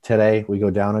 Today, we go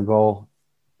down a goal,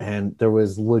 and there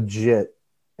was legit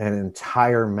an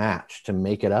entire match to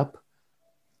make it up,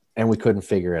 and we couldn't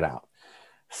figure it out.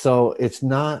 So it's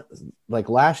not like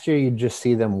last year, you'd just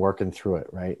see them working through it,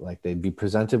 right? Like they'd be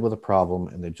presented with a problem,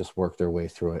 and they'd just work their way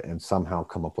through it and somehow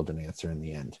come up with an answer in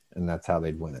the end, and that's how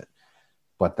they'd win it.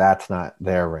 But that's not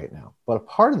there right now. But a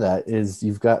part of that is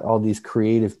you've got all these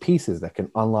creative pieces that can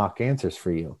unlock answers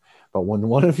for you. But when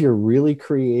one of your really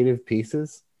creative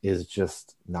pieces is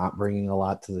just not bringing a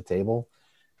lot to the table,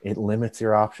 it limits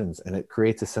your options and it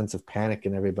creates a sense of panic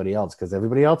in everybody else. Because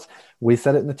everybody else, we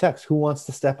said it in the text, who wants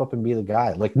to step up and be the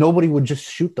guy? Like nobody would just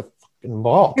shoot the fucking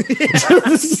ball.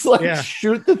 Just like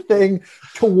shoot the thing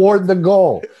toward the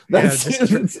goal. That's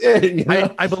it. You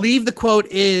know? I believe the quote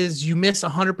is, "You miss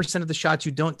 100% of the shots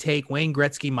you don't take." Wayne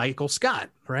Gretzky, Michael Scott,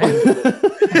 right?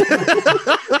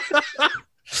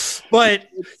 But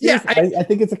yeah, I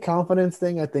think it's a confidence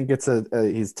thing. I think it's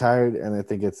he's tired, and I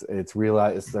think it's it's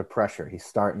the pressure. He's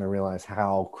starting to realize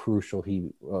how crucial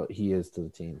he is to the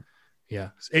team.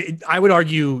 Yeah, I would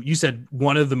argue you said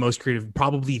one of the most creative,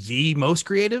 probably the most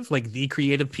creative, like the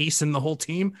creative piece in the whole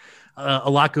team. A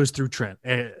lot goes through Trent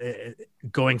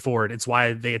going forward. It's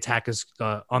why they attack us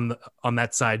on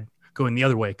that side going the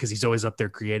other way, because he's always up there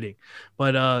creating.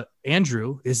 But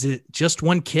Andrew, is it just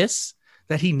one kiss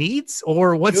that he needs,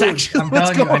 or what's actually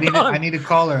what's going on? I need to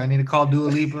call her. I need to call Dua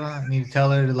Lipa. I need to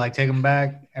tell her to like take him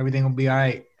back. Everything will be all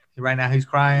right. Right now he's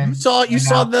crying. You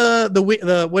saw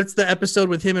the what's the episode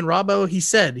with him and Robbo?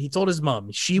 He told his mom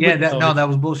that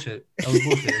was bullshit. That was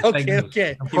bullshit.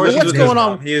 okay. Of course, what's going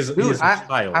on? He is a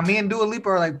child. Me and Dua Lipa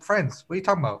are like friends. What are you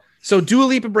talking about? So Dua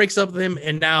Lipa breaks up with him,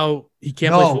 and now he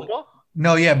can't play football.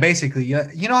 No, yeah, basically, yeah.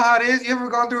 You know how it is. You ever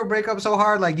gone through a breakup so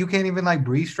hard, like you can't even like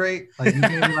breathe straight, like you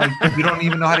can't even like you don't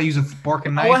even know how to use a fork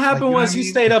and knife. What Like, happened you know was what I he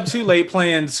mean? stayed up too late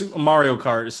playing Super Mario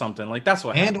Kart or something. Like that's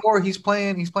what happened. And or he's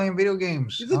playing video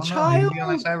games. He's I a don't know. Maybe on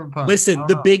like child. Cyberpunk. I Listen, don't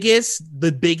the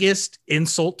know. biggest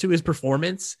insult to his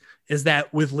performance is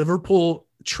that with Liverpool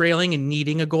trailing and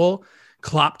needing a goal,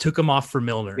 Klopp took him off for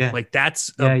Milner. Yeah. Like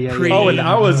that's Yeah, a yeah, yeah, pretty. Oh, and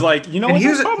I was like, you know, And what?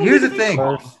 here's That's probably here's the good thing.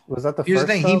 call. Was that the Here's the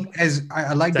first thing. sub?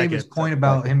 I like Second. David's point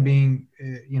about him being,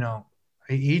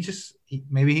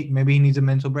 maybe he needs a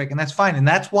mental break, and that's fine. And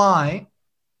that's why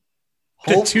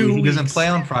The 2 hopefully he doesn't weeks. play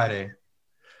on Friday.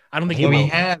 I don't think he So he will.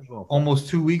 had almost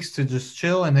 2 weeks to just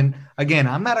chill. And then again,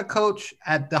 I'm not a coach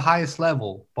at the highest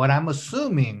level, but I'm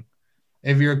assuming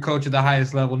if you're a coach at the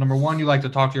highest level, number one, you like to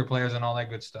talk to your players and all that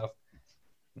good stuff.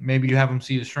 Maybe you have them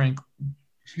see a shrink.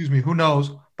 Excuse me, who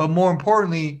knows? But more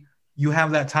importantly, you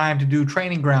have that time to do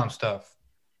training ground stuff.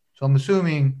 So I'm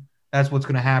assuming that's what's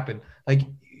going to happen. Like,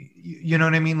 you know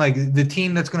what I mean? Like the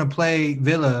team that's going to play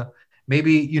Villa,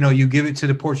 maybe, you give it to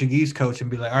the Portuguese coach and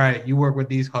be like, all right, you work with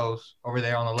these hoes over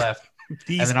there on the left.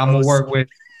 These And then I'm going to hoes. work with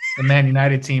the Man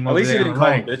United team At over least he there on didn't the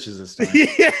call them right. bitches this time.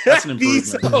 Yeah, That's an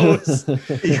these improvement.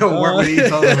 hoes. You go work with these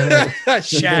hoes over there.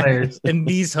 Shaq Players. and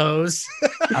these hoes.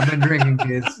 I've been drinking,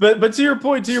 kids. But to your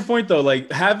point though,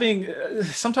 like having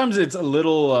sometimes it's a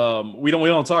little we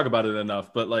don't talk about it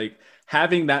enough, but like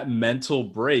having that mental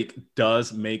break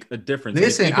does make a difference. And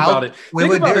Listen, think about it. Wait,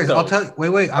 Think about it, Darius, though. I'll tell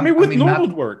you. Wait. I mean, with normal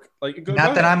not, work, like go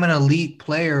not that ahead. I'm an elite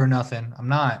player or nothing. I'm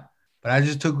not. But I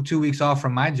just took 2 weeks off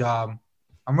from my job.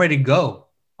 I'm ready to go.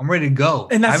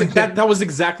 And that was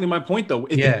exactly my point, though.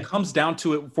 If Yeah. it comes down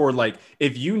to it for like,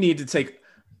 if you need to take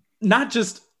not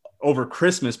just over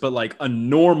Christmas, but like a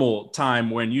normal time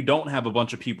when you don't have a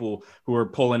bunch of people who are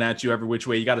pulling at you every which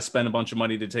way, you got to spend a bunch of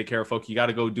money to take care of folk. You got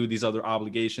to go do these other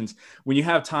obligations. When you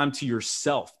have time to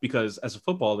yourself, because as a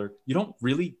footballer, you don't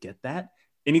really get that.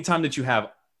 Anytime that you have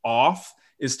off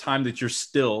is time that you're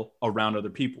still around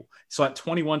other people. So at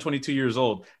 21, 22 years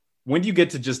old, when do you get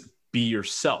to just be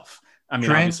yourself? I mean,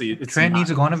 obviously, Trent needs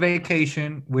to go on a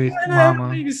vacation with I'm Mama.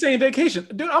 not even saying vacation,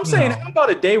 dude. I'm saying, how about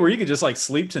a day where you could just like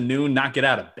sleep to noon, not get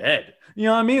out of bed? You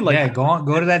know what I mean? Like, Yeah,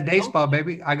 go to that day spa,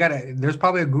 baby. There's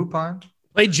probably a Groupon.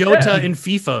 Play Jota in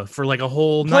FIFA for like a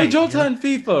whole play night. Jota in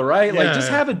FIFA, right? Like, Yeah. just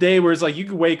have a day where it's like you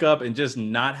could wake up and just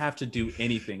not have to do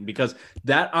anything, because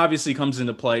that obviously comes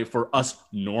into play for us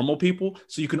normal people.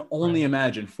 So you can only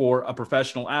imagine for a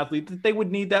professional athlete that they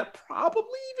would need that probably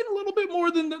even a little bit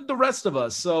more than the rest of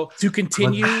us. So To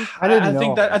continue, I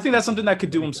think that's something that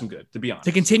could do him some good, to be honest.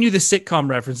 to continue the sitcom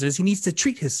references, he needs to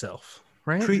treat himself,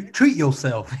 right? Treat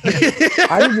yourself.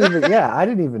 I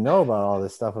didn't even know about all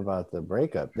this stuff about the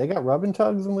breakup. They got rubbing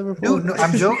tugs in Liverpool. Dude, no,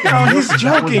 I'm joking. No, he's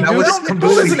joking, That dude. was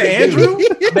completely Listen to Andrew.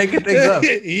 making things up.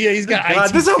 Yeah, he's got. God,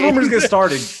 this is how rumors get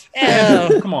started.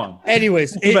 Come on.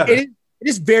 Anyways, it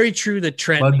is very true that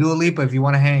Trent. But Dua Lipa, if you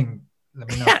want to hang, let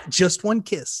me know. Just one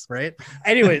kiss, right?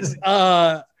 Anyways,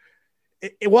 while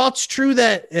it's true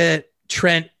that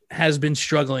Trent has been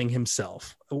struggling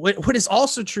himself, what is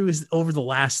also true is over the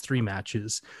last 3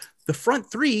 matches, the front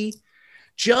three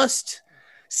just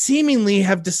seemingly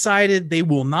have decided they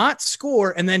will not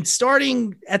score, and then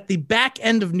starting at the back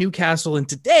end of Newcastle and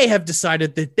today have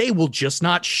decided that they will just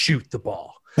not shoot the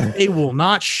ball. They will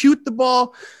not shoot the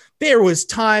ball. There was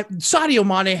time. Sadio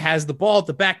Mane has the ball at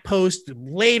the back post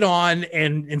laid on,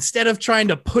 and instead of trying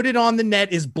to put it on the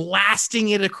net, is blasting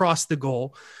it across the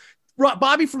goal.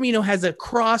 Bobby Firmino has a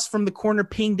cross from the corner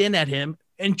pinged in at him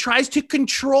and tries to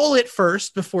control it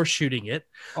first before shooting it.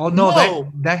 Oh no,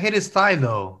 that hit his thigh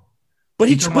though. But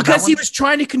You talking about because that he one? was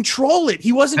trying to control it.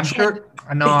 He wasn't I'm trying sure.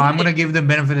 No, I'm gonna give the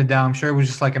benefit of the doubt. I'm sure it was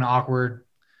just like an awkward.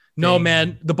 No, thing.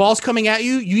 man. The ball's coming at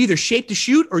you. You either shape to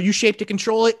shoot or you shape to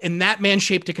control it, and that man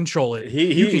shaped to control it.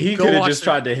 You can He go could have watch just the-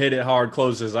 tried to hit it hard,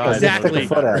 close his eyes. Exactly. Stick a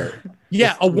foot at it.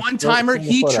 Yeah, a one-timer. Stick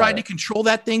a He foot tried at to it. control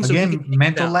that thing. So he Again, could take it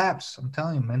mental down. lapse. I'm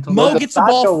telling you, mental Mo lapse. gets the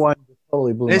ball. Sancho one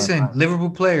totally blew my Listen, mind. Liverpool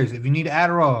players, if you need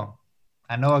Adderall,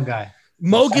 I know a guy.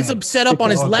 Mo gets set up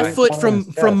on his left foot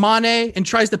from Mane and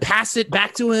tries to pass it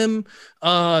back to him.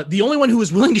 The only one who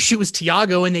was willing to shoot was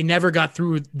Thiago, and they never got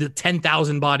through the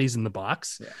 10,000 bodies in the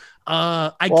box. Yeah.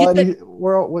 I get that.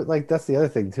 We're like, that's the other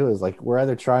thing too, is like we're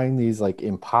either trying these like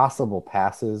impossible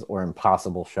passes or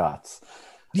impossible shots.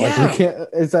 Like Yeah. we can't.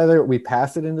 It's either we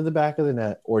pass it into the back of the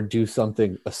net or do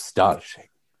something astonishing.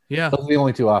 Yeah. Those are the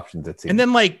only two options it seems. And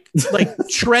then like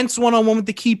Trent's one-on-one with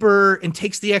the keeper and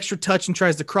takes the extra touch and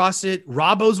tries to cross it.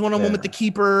 Robbo's one-on-one with the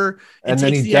keeper and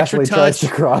then takes he the extra definitely tries touch.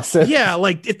 to cross it. Yeah,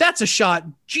 like if that's a shot,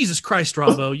 Jesus Christ,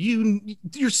 Robbo,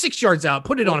 you're 6 yards out.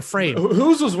 Put it on a frame.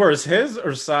 Whose was worse, his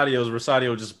or Sadio's? Where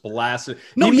Sadio just blasted.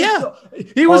 No,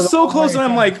 He was so close, and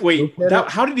I'm yeah. like, wait,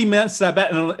 how did he miss that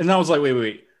bet? And I was like,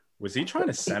 wait, was he trying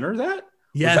to center that?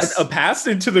 Yes. Was that a pass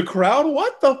into the crowd?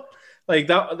 What the? Like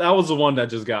that was the one that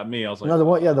just got me. I was like, No, the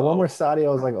one where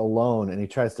Sadio is like alone and he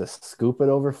tries to scoop it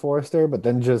over Forrester, but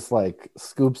then just like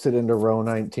scoops it into row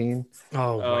 19.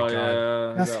 Oh my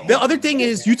God. Yeah. The other thing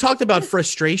is you talked about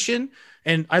frustration,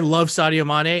 and I love Sadio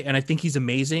Mane, and I think he's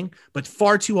amazing, but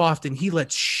far too often he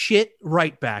lets shit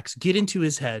right backs get into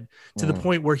his head to the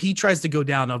point where he tries to go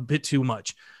down a bit too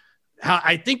much.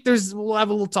 I think we'll have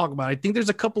a little talk about it. I think there's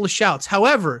a couple of shouts.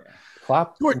 However,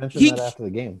 Klopp mentioned that after the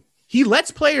game. He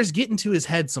lets players get into his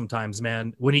head sometimes,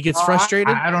 man, when he gets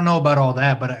frustrated. I don't know about all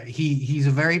that, but he's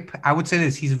I would say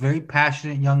this, he's a very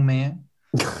passionate young man.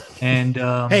 And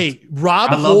hey,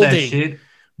 Rob I love that shit.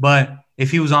 But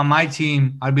if he was on my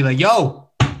team, I'd be like, yo,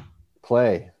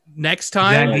 play. Next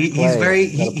time. Exactly.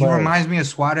 He reminds me of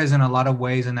Suarez in a lot of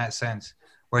ways in that sense.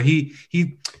 Where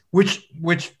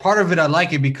which part of it I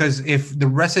like it because if the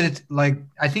rest of it, like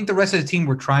I think the rest of the team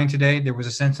were trying today, there was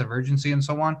a sense of urgency and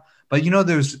so on. But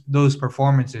there's those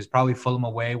performances, probably Fulham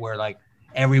away, where like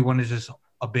everyone is just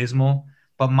abysmal.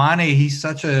 But Mane, he's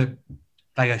such a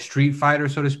street fighter,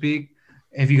 so to speak.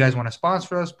 If you guys want to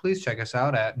sponsor us, please check us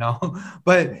out at no.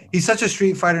 But he's such a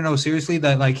street fighter, no, seriously,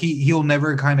 that like he'll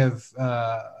never kind of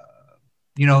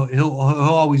he'll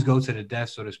always go to the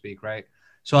death, so to speak, right?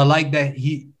 So I like that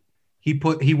he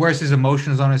wears his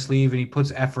emotions on his sleeve and he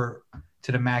puts effort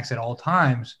to the max at all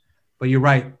times. But you're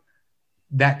right.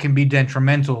 That can be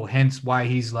detrimental, hence why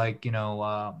he's like,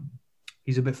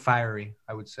 he's a bit fiery,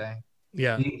 I would say.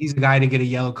 Yeah. He's a guy to get a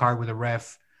yellow card with a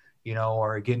ref,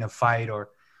 or get in a fight or,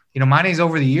 Mane's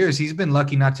over the years, he's been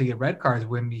lucky not to get red cards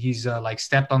when he's like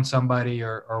stepped on somebody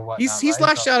or what. He's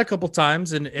lashed out a couple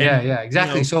times. And yeah,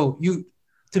 exactly. So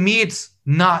to me, it's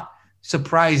not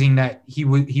surprising that he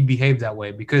behaved that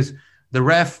way because the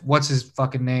ref, what's his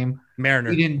fucking name?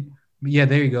 Mariner. Yeah,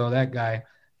 there you go. That guy.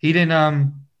 He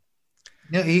didn't,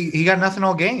 he got nothing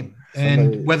all game.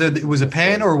 And whether it was a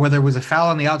pen or whether it was a foul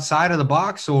on the outside of the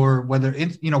box or whether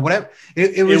whatever,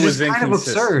 it was just kind of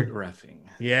absurd. Reffing.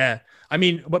 Yeah. I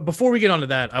mean, but before we get on to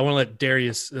that, I want to let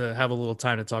Darius have a little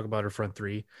time to talk about her front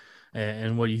three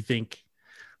and what do you think?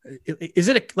 Is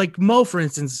it like Mo, for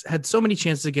instance, had so many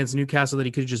chances against Newcastle that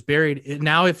he could have just buried.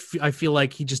 Now, if I feel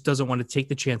like he just doesn't want to take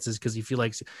the chances because he feels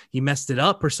like he messed it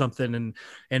up or something.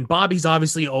 And Bobby's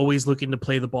obviously always looking to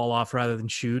play the ball off rather than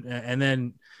shoot. And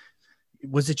then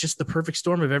was it just the perfect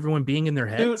storm of everyone being in their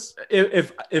heads?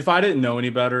 Dude, if I didn't know any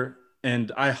better,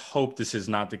 and I hope this is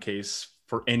not the case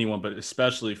for anyone, but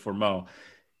especially for Mo,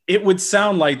 it would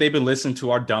sound like they've been listening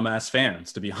to our dumbass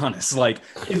fans, to be honest. Like,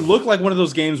 it looked like one of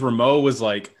those games where Mo was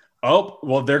like, oh,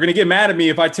 well, they're going to get mad at me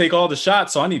if I take all the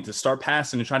shots, so I need to start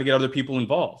passing and trying to get other people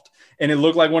involved. And it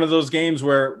looked like one of those games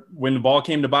where when the ball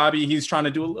came to Bobby, he's trying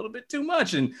to do a little bit too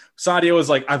much. And Sadio was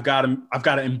like, I've got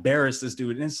to embarrass this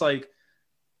dude. And it's like,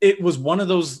 it was one of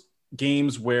those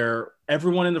games where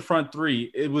everyone in the front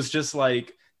three, it was just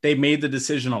like they made the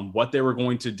decision on what they were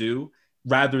going to do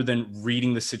rather than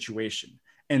reading the situation.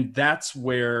 And that's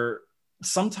where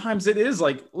sometimes it is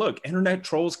like, look, internet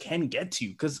trolls can get to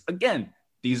you because, again,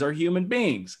 these are human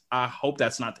beings. I hope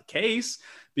that's not the case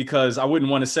because I wouldn't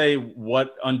want to say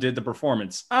what undid the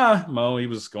performance. Mo, he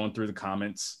was going through the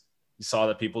comments. You saw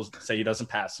that people say he doesn't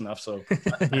pass enough. So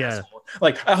yeah,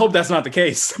 like, I hope that's not the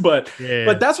case, but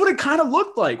that's what it kind of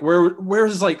looked like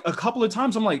whereas like a couple of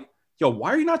times I'm like, yo,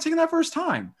 why are you not taking that first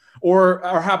time? Or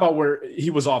how about where he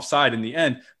was offside in the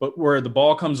end, but where the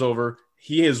ball comes over,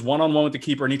 he is one-on-one with the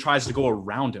keeper and he tries to go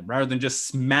around him rather than just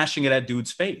smashing it at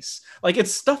dude's face. Like,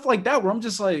 it's stuff like that where I'm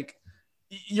just like,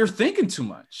 you're thinking too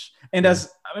much. And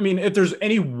if there's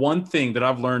any one thing that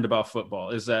I've learned about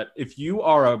football is that if you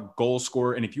are a goal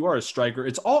scorer and if you are a striker,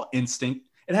 it's all instinct.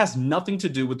 It has nothing to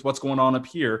do with what's going on up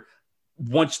here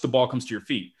once the ball comes to your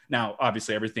feet. Now,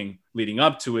 obviously, everything leading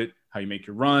up to it, how you make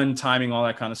your run, timing, all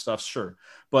that kind of stuff, sure.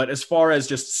 But as far as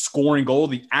just scoring goal,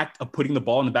 the act of putting the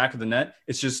ball in the back of the net,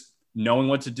 it's just knowing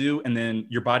what to do, and then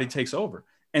your body takes over.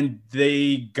 And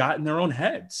they got in their own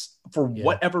heads for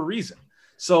whatever reason.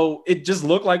 So it just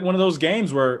looked like one of those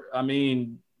games where,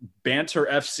 Banter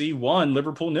FC won,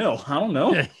 Liverpool 0. I don't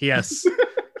know. Yes.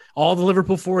 All the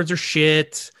Liverpool forwards are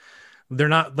shit. They're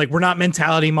not like, we're not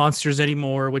mentality monsters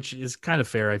anymore, which is kind of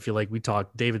fair. I feel like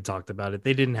David talked about it.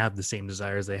 They didn't have the same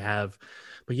desires they have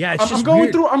But yeah, it's I'm just going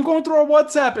weird. through our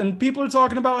WhatsApp, and people are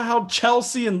talking about how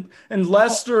Chelsea and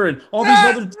Leicester and all these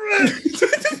other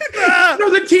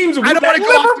the teams I don't wanna go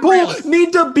off the Liverpool rails.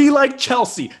 need to be like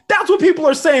Chelsea. That's what people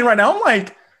are saying right now. I'm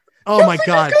like, Oh my Chelsea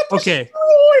God. just got Okay.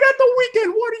 destroyed at the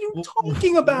weekend. What are you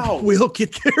talking about? We'll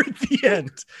get there at the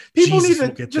end. People Jesus, need we'll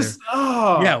to get just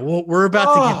Yeah, well, we're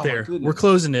about to get my there. goodness. We're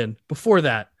closing in. Before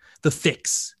that, the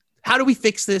fix. How do we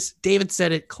fix this? David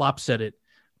said it. Klopp said it.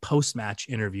 Post-match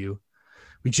interview.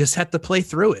 We just have to play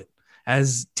through it.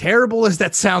 As terrible as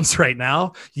that sounds right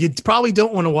now, you probably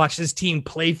don't want to watch this team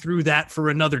play through that for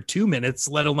another 2 minutes,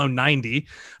 let alone 90.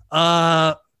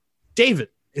 David,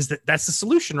 that's the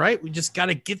solution, right? We just got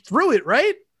to get through it,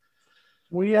 right?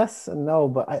 Well, yes and no,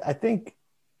 but I think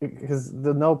because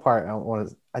the no part,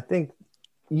 I think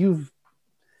you've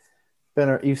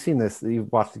seen this,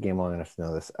 you've watched the game long enough to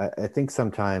know this. I think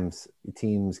sometimes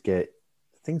things go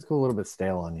a little bit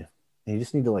stale on you, and you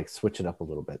just need to like switch it up a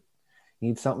little bit. You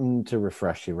need something to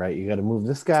refresh you, right? You got to move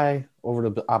this guy over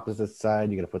to the opposite side.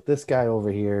 You got to put this guy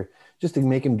over here just to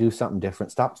make him do something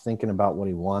different. Stop thinking about what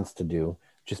he wants to do.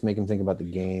 Just make him think about the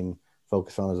game,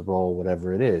 focus on his role,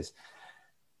 whatever it is.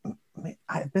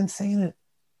 I've been saying it.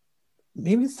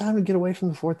 Maybe it's time to get away from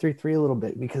the 4-3-3 a little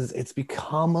bit because it's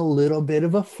become a little bit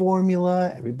of a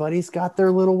formula. Everybody's got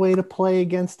their little way to play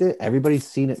against it. Everybody's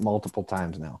seen it multiple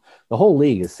times now. The whole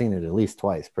league has seen it at least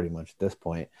twice, pretty much at this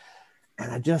point.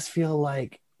 And I just feel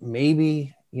like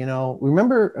maybe,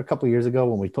 remember a couple of years ago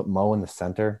when we put Mo in the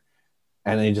center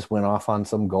and he just went off on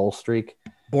some goal streak?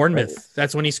 Bournemouth. Right.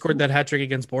 That's when he scored that hat trick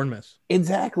against Bournemouth.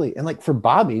 Exactly. And like for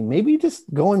Bobby, maybe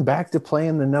just going back to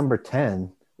playing the number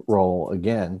 10 role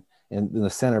again in the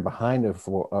center behind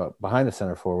the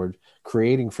center forward,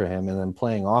 creating for him and then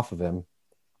playing off of him.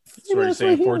 So are you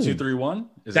saying 4-2-3-1?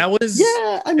 That was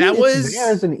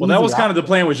that was kind of the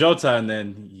plan with Jota, and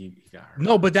then he got hurt.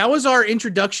 No, but that was our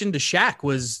introduction to Shaq.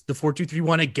 Was the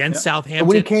 4-2-3-1 against Southampton?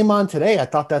 When he came on today, I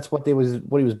thought that's what he was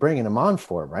bringing him on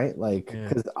for, right? Like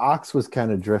because Ox was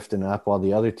kind of drifting up while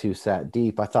the other two sat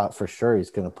deep. I thought for sure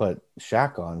he's going to put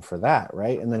Shaq on for that,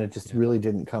 right? And then it just really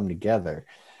didn't come together.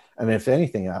 And if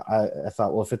anything, I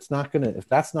thought, well, if that's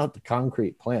not the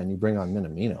concrete plan, you bring on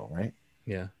Minamino, right?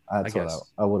 Yeah, that's what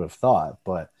I would have thought,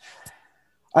 but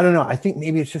I don't know. I think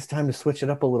maybe it's just time to switch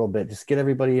it up a little bit. Just get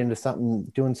everybody into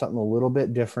doing something a little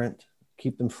bit different.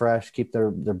 Keep them fresh. Keep their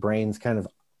brains kind of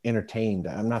entertained.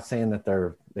 I'm not saying that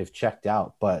they've checked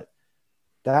out, but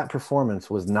that performance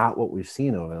was not what we've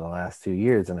seen over the last 2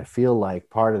 years, and I feel like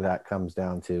part of that comes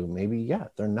down to maybe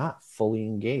they're not fully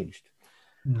engaged.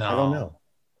 No, I don't know.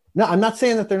 No, I'm not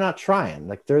saying that they're not trying.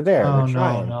 Like they're there, they're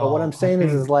trying. No. But what I'm saying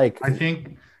is like I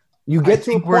think. You get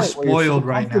to a point we're where spoiled you're so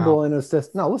right comfortable now. in a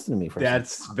system. No, listen to me for a second.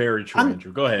 That's very true,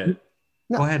 Andrew. Go ahead.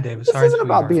 No, Go ahead, David. This Sorry, isn't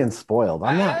about sweetheart. being spoiled.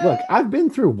 I'm not. Look, I've been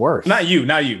through worse. Not you.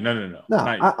 No.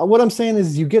 Not you. What I'm saying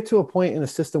is you get to a point in a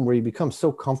system where you become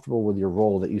so comfortable with your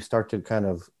role that you start to kind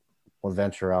of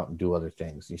venture out and do other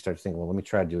things. You start to think, well, let me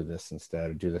try to do this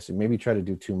instead, or do this. And maybe you try to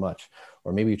do too much,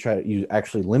 or maybe you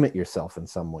actually limit yourself in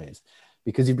some ways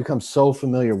because you become so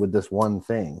familiar with this one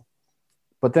thing.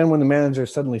 But then when the manager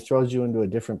suddenly throws you into a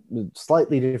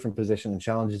slightly different position and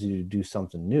challenges you to do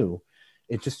something new,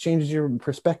 it just changes your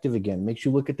perspective again, makes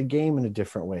you look at the game in a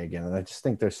different way again. And I just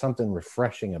think there's something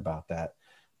refreshing about that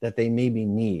they maybe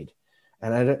need.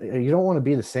 And you don't want to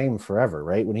be the same forever,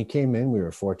 right? When he came in, we were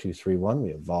 4-2-3-1. We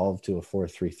evolved to a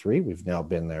 4-3-3. We've now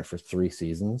been there for 3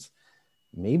 seasons.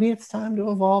 Maybe it's time to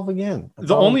evolve again.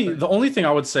 The only thing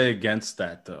I would say against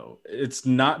that, though, it's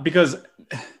not because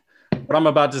what I'm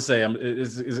about to say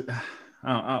let's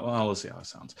see how it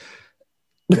sounds.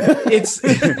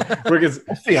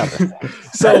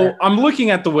 So I'm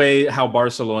looking at the way how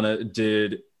Barcelona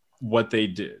did what they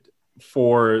did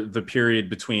for the period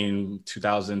between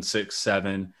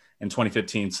 2006-07 and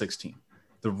 2015-16.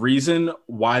 The reason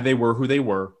why they were who they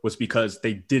were was because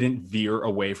they didn't veer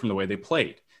away from the way they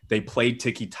played. They played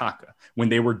tiki-taka. When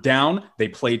they were down, they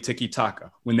played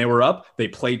tiki-taka. When they were up, they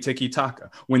played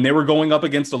tiki-taka. When they were going up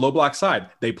against a low block side,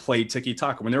 they played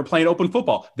tiki-taka. When they were playing open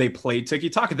football, they played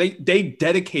tiki-taka. They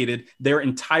dedicated their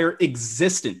entire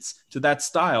existence to that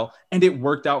style, and it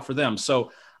worked out for them.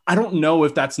 So I don't know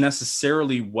if that's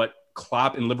necessarily what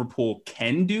Klopp and Liverpool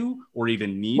can do or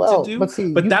even need to do.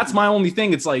 But that's my only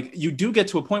thing. It's like you do get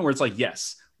to a point where it's like,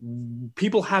 yes,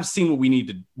 people have seen what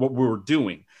we were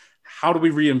doing. How do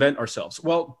we reinvent ourselves?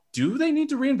 Well, do they need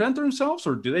to reinvent themselves,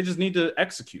 or do they just need to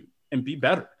execute and be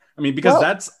better? I mean, because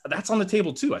that's on the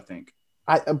table too, I think.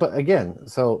 But again,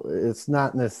 so it's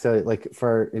not necessarily like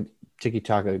for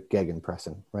tiki-taka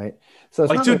gegenpressing, right? So it's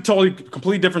like not two totally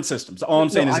completely different systems. All I'm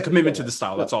saying is a commitment to the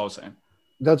style. That's all I'm saying.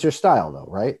 that's your style,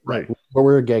 though, right? Right. But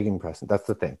we're a gegenpressing. That's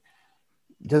the thing.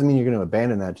 It doesn't mean you're going to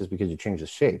abandon that just because you change the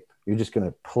shape. You're just going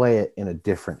to play it in a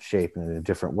different shape and in a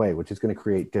different way, which is going to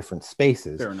create different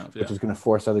spaces. Fair enough, which is going to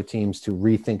force other teams to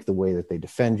rethink the way that they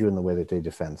defend you and the way that they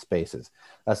defend spaces.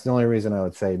 That's the only reason I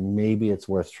would say maybe it's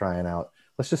worth trying out.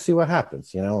 Let's just see what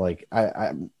happens. You know, like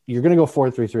you're going to go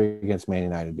 4-3-3 against Man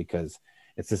United because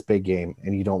it's this big game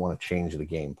and you don't want to change the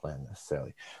game plan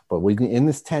necessarily. But in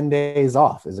this 10 days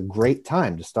off is a great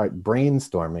time to start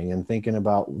brainstorming and thinking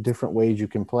about different ways you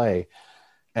can play.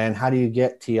 And how do you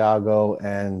get Thiago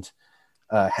and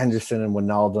Henderson and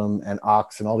Wijnaldum and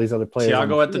Ox and all these other players?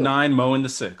 Thiago at the 9, Mo in the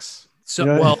 6. So,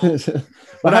 well,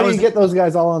 but how do you get those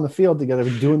guys all on the field together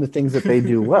doing the things that they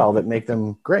do well that make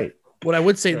them great? What I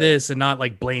would say this, and not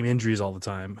like blame injuries all the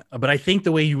time, but I think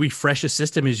the way you refresh a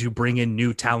system is you bring in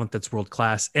new talent that's world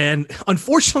class. And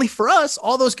unfortunately for us,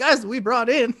 all those guys that we brought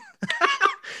in,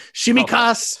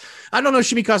 Shimikas, I don't know,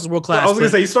 Shimikas is world class. I was going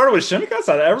to say, you started with Shimikas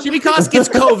out of everything? Shimikas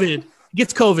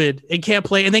gets COVID and can't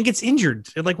play and then gets injured.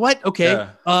 And like, what? Okay.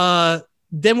 Yeah.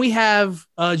 Then we have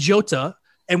Jota,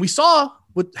 and we saw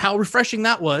with how refreshing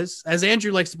that was. As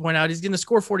Andrew likes to point out, he's going to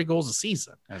score 40 goals a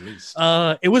season. At least.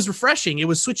 It was refreshing. It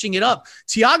was switching it up.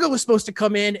 Thiago was supposed to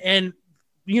come in and,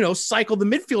 cycle the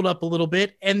midfield up a little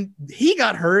bit, and he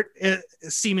got hurt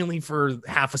seemingly for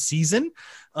half a season.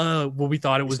 We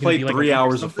thought it was going to be like 3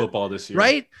 hours of football this year.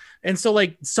 Right? And so,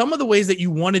 like, some of the ways that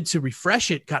you wanted to refresh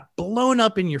it got blown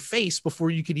up in your face before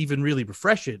you could even really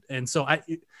refresh it. And so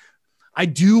I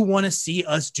do want to see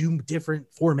us do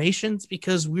different formations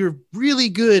because we're really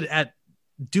good at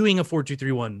doing a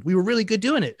 4-2-3-1. We were really good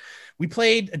doing it. We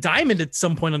played a diamond at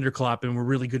some point under Klopp, and we're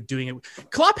really good doing it.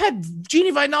 Klopp had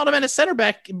Gini Wijnaldum and a center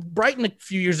back in Brighton a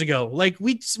few years ago. Like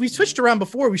we switched around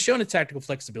before. We've shown a tactical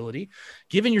flexibility.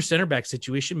 Given your center back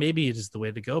situation, maybe it is the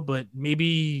way to go, but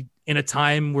maybe in a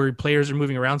time where players are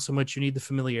moving around so much, you need the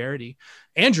familiarity.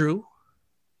 Andrew,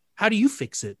 how do you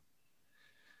fix it?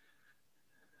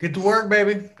 Get to work,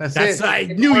 baby. That's it. I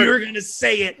knew you were going to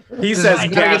say it. He says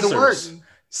get to work. gassers.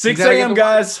 6 a.m.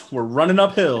 guys, we're running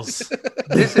up hills.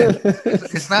 Listen,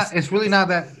 it's really not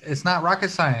that. It's not rocket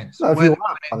science. No, if you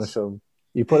want to punish them,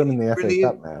 you put them in the FA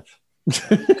Cup match.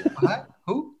 What?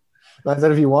 Who? I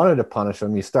said if you wanted to punish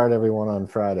them, you start everyone on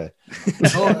Friday.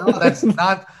 No, that's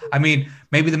not. I mean,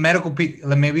 maybe the medical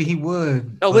people, maybe he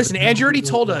would. Oh, listen, Andrew already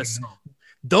told us.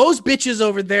 Those bitches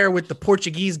over there with the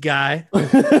Portuguese guy,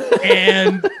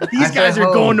 and these guys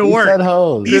are going to work.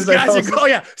 These guys are going.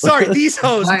 Yeah, sorry, these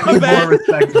hoes.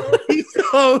 These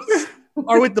hoes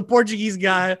are with the Portuguese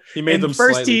guy. He made them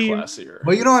first slightly classier.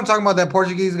 But you know what I'm talking about? That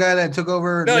Portuguese guy that took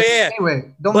over. No, yeah.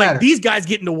 Anyway, don't matter. These guys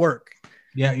getting to work.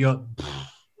 Yeah,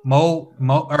 Mo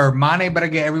or Mane better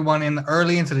get everyone in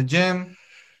early into the gym.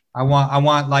 I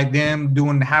want like them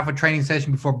doing half a training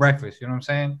session before breakfast. You know what I'm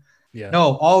saying? Yeah.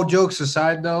 No, all jokes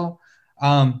aside though,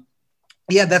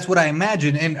 yeah, that's what I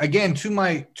imagine. And again,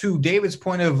 to David's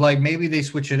point of like maybe they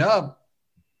switch it up.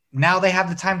 Now they have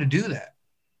the time to do that.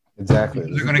 Exactly.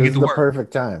 They're going to get the work.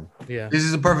 Perfect time. Yeah. This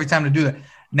is the perfect time to do that.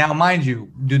 Now, mind you,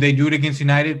 do they do it against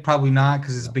United? Probably not,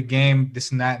 because it's a big game,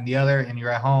 this and that and the other, and you're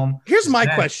at home. Here's my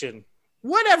question.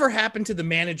 Whatever happened to the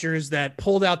managers that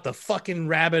pulled out the fucking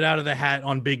rabbit out of the hat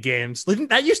on big games?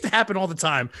 That used to happen all the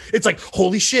time. It's like,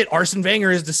 holy shit, Arsene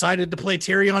Wenger has decided to play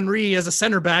Thierry Henry as a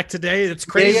center back today. That's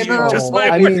crazy. Yeah, Just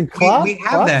I mean, Klopp, we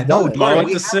have that. No,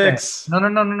 we have 6.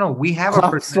 No. We have a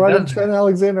person that does Trent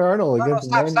Alexander-Arnold against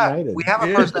Man United. We have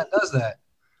a person that does that.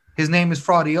 His name is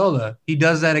Fraudiola. He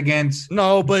does that against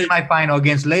semi-final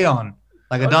against Leon.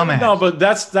 Like a dumbass. No, but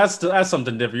that's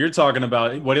something different. You're talking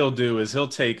about what he'll do is he'll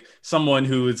take someone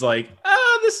who is like,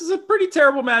 this is a pretty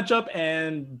terrible matchup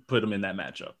and put him in that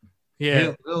matchup.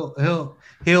 Yeah.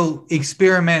 He'll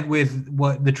experiment with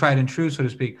what the tried and true, so to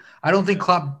speak. I don't think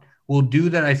Klopp will do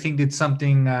that. I think it's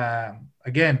something,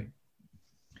 again,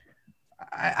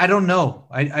 I don't know.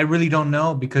 I really don't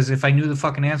know, because if I knew the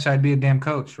fucking answer, I'd be a damn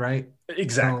coach, right?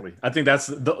 Exactly. I think that's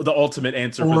the ultimate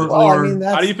answer.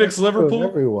 How do you fix Liverpool?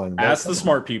 Everyone, ask the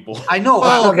smart people. I know.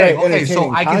 Okay.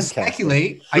 So I can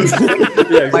speculate. My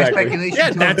speculation.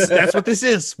 Yeah, that's what this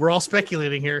is. We're all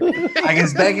speculating here. I can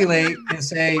speculate and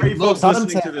say, look,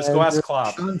 listening to this, go ask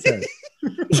Klopp.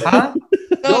 Huh?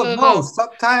 No.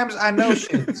 Sometimes I know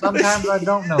shit. Sometimes I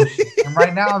don't know shit. And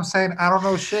right now I'm saying I don't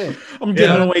know shit. I'm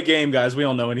giving away game, guys. We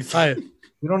don't know anything.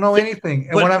 We don't know anything.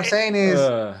 And what I'm saying is,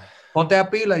 ponte a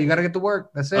pila. You got to get to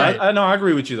work. That's it. I know. I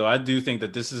agree with you, though. I do think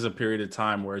that this is a period of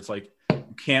time where it's like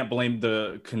you can't blame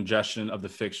the congestion of the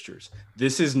fixtures.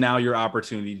 This is now your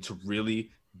opportunity to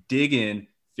really dig in,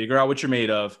 figure out what you're made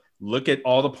of, look at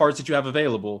all the parts that you have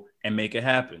available, and make it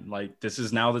happen. Like, this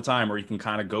is now the time where you can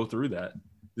kind of go through that.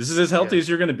 This is as healthy as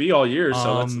you're going to be all year.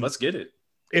 So let's get it.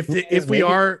 If we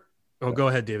are, go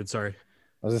ahead, David. Sorry.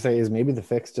 I was gonna say, is maybe the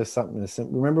fix just something as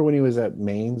simple? Remember when he was at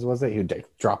Mainz? Was it he'd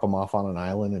drop him off on an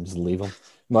island and just leave him?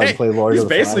 Play Lord He's of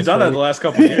the basically Flies done that for the last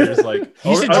couple of years. Like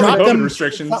He should over drop COVID them-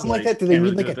 restrictions. something like that. Do they can't need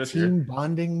really like do a it this year. team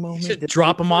bonding You moment? should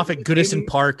drop him off at Goodison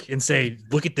Park and say,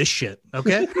 "Look at this shit."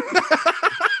 Okay,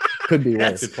 Could be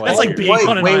that's worse. that's like being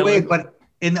on an wait, island. but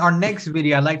in our next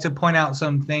video, I'd like to point out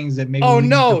some things that maybe. Oh we need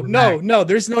no, to go no, back. no!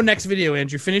 There's no next video,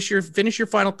 Andrew. Finish your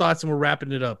final thoughts, and we're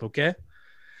wrapping it up. Okay.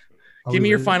 Are Give we me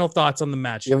your ready? final thoughts on the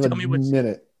match. Give him Tell me what. a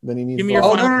minute. Then he needs. Give me your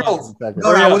Oh final no, thoughts. no, Seconds. no!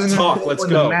 I Hurry up, wasn't talk, going let's to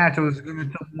go. the match. I was going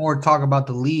to more talk about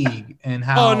the league and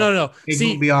how. Oh no! it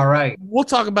See, will be all right. we'll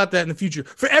talk about that in the future.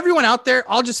 For everyone out there,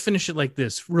 I'll just finish it like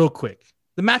this, real quick.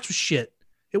 The match was shit.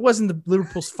 It wasn't the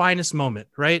Liverpool's finest moment,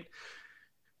 right?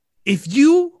 If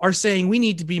you are saying we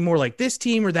need to be more like this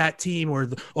team or that team, or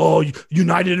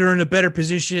United are in a better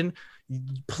position,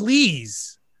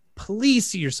 please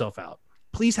see yourself out.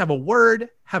 Please have a word,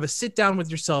 have a sit down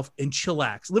with yourself and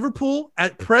chillax. Liverpool,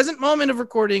 at present moment of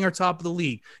recording, are top of the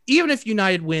league. Even if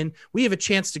United win, we have a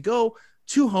chance to go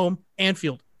to home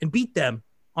Anfield and beat them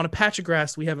on a patch of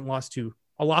grass we haven't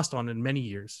lost on in many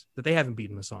years, that they haven't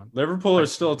beaten us on. Liverpool are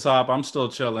still top. I'm still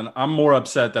chilling. I'm more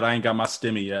upset that I ain't got my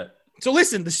stimmy yet. So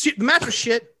listen, the match was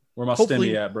shit. Where my Hopefully-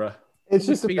 stimmy at, bro? It's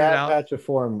just a Figure it bad out. patch of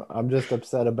form. I'm just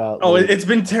upset about. Oh, like, it's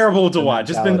been terrible to the watch.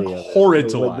 It's been mentality of it. horrid The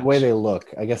to way- watch. The way they look,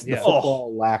 I guess the Yeah.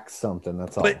 football lacks something.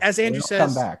 That's all. But as Andrew They'll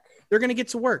says- come back, They're going to get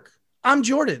to work. I'm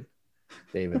Jordan.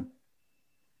 David.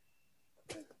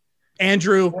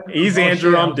 Andrew, He's Oh,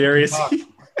 Andrew. shit, I'm Darius.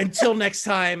 until next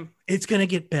time, it's going to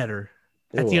get better.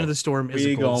 It At the end will. of the storm is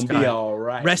We a golden gonna be sky. all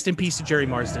right. Rest in peace to Jerry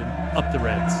Marsden. Up the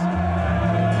Reds.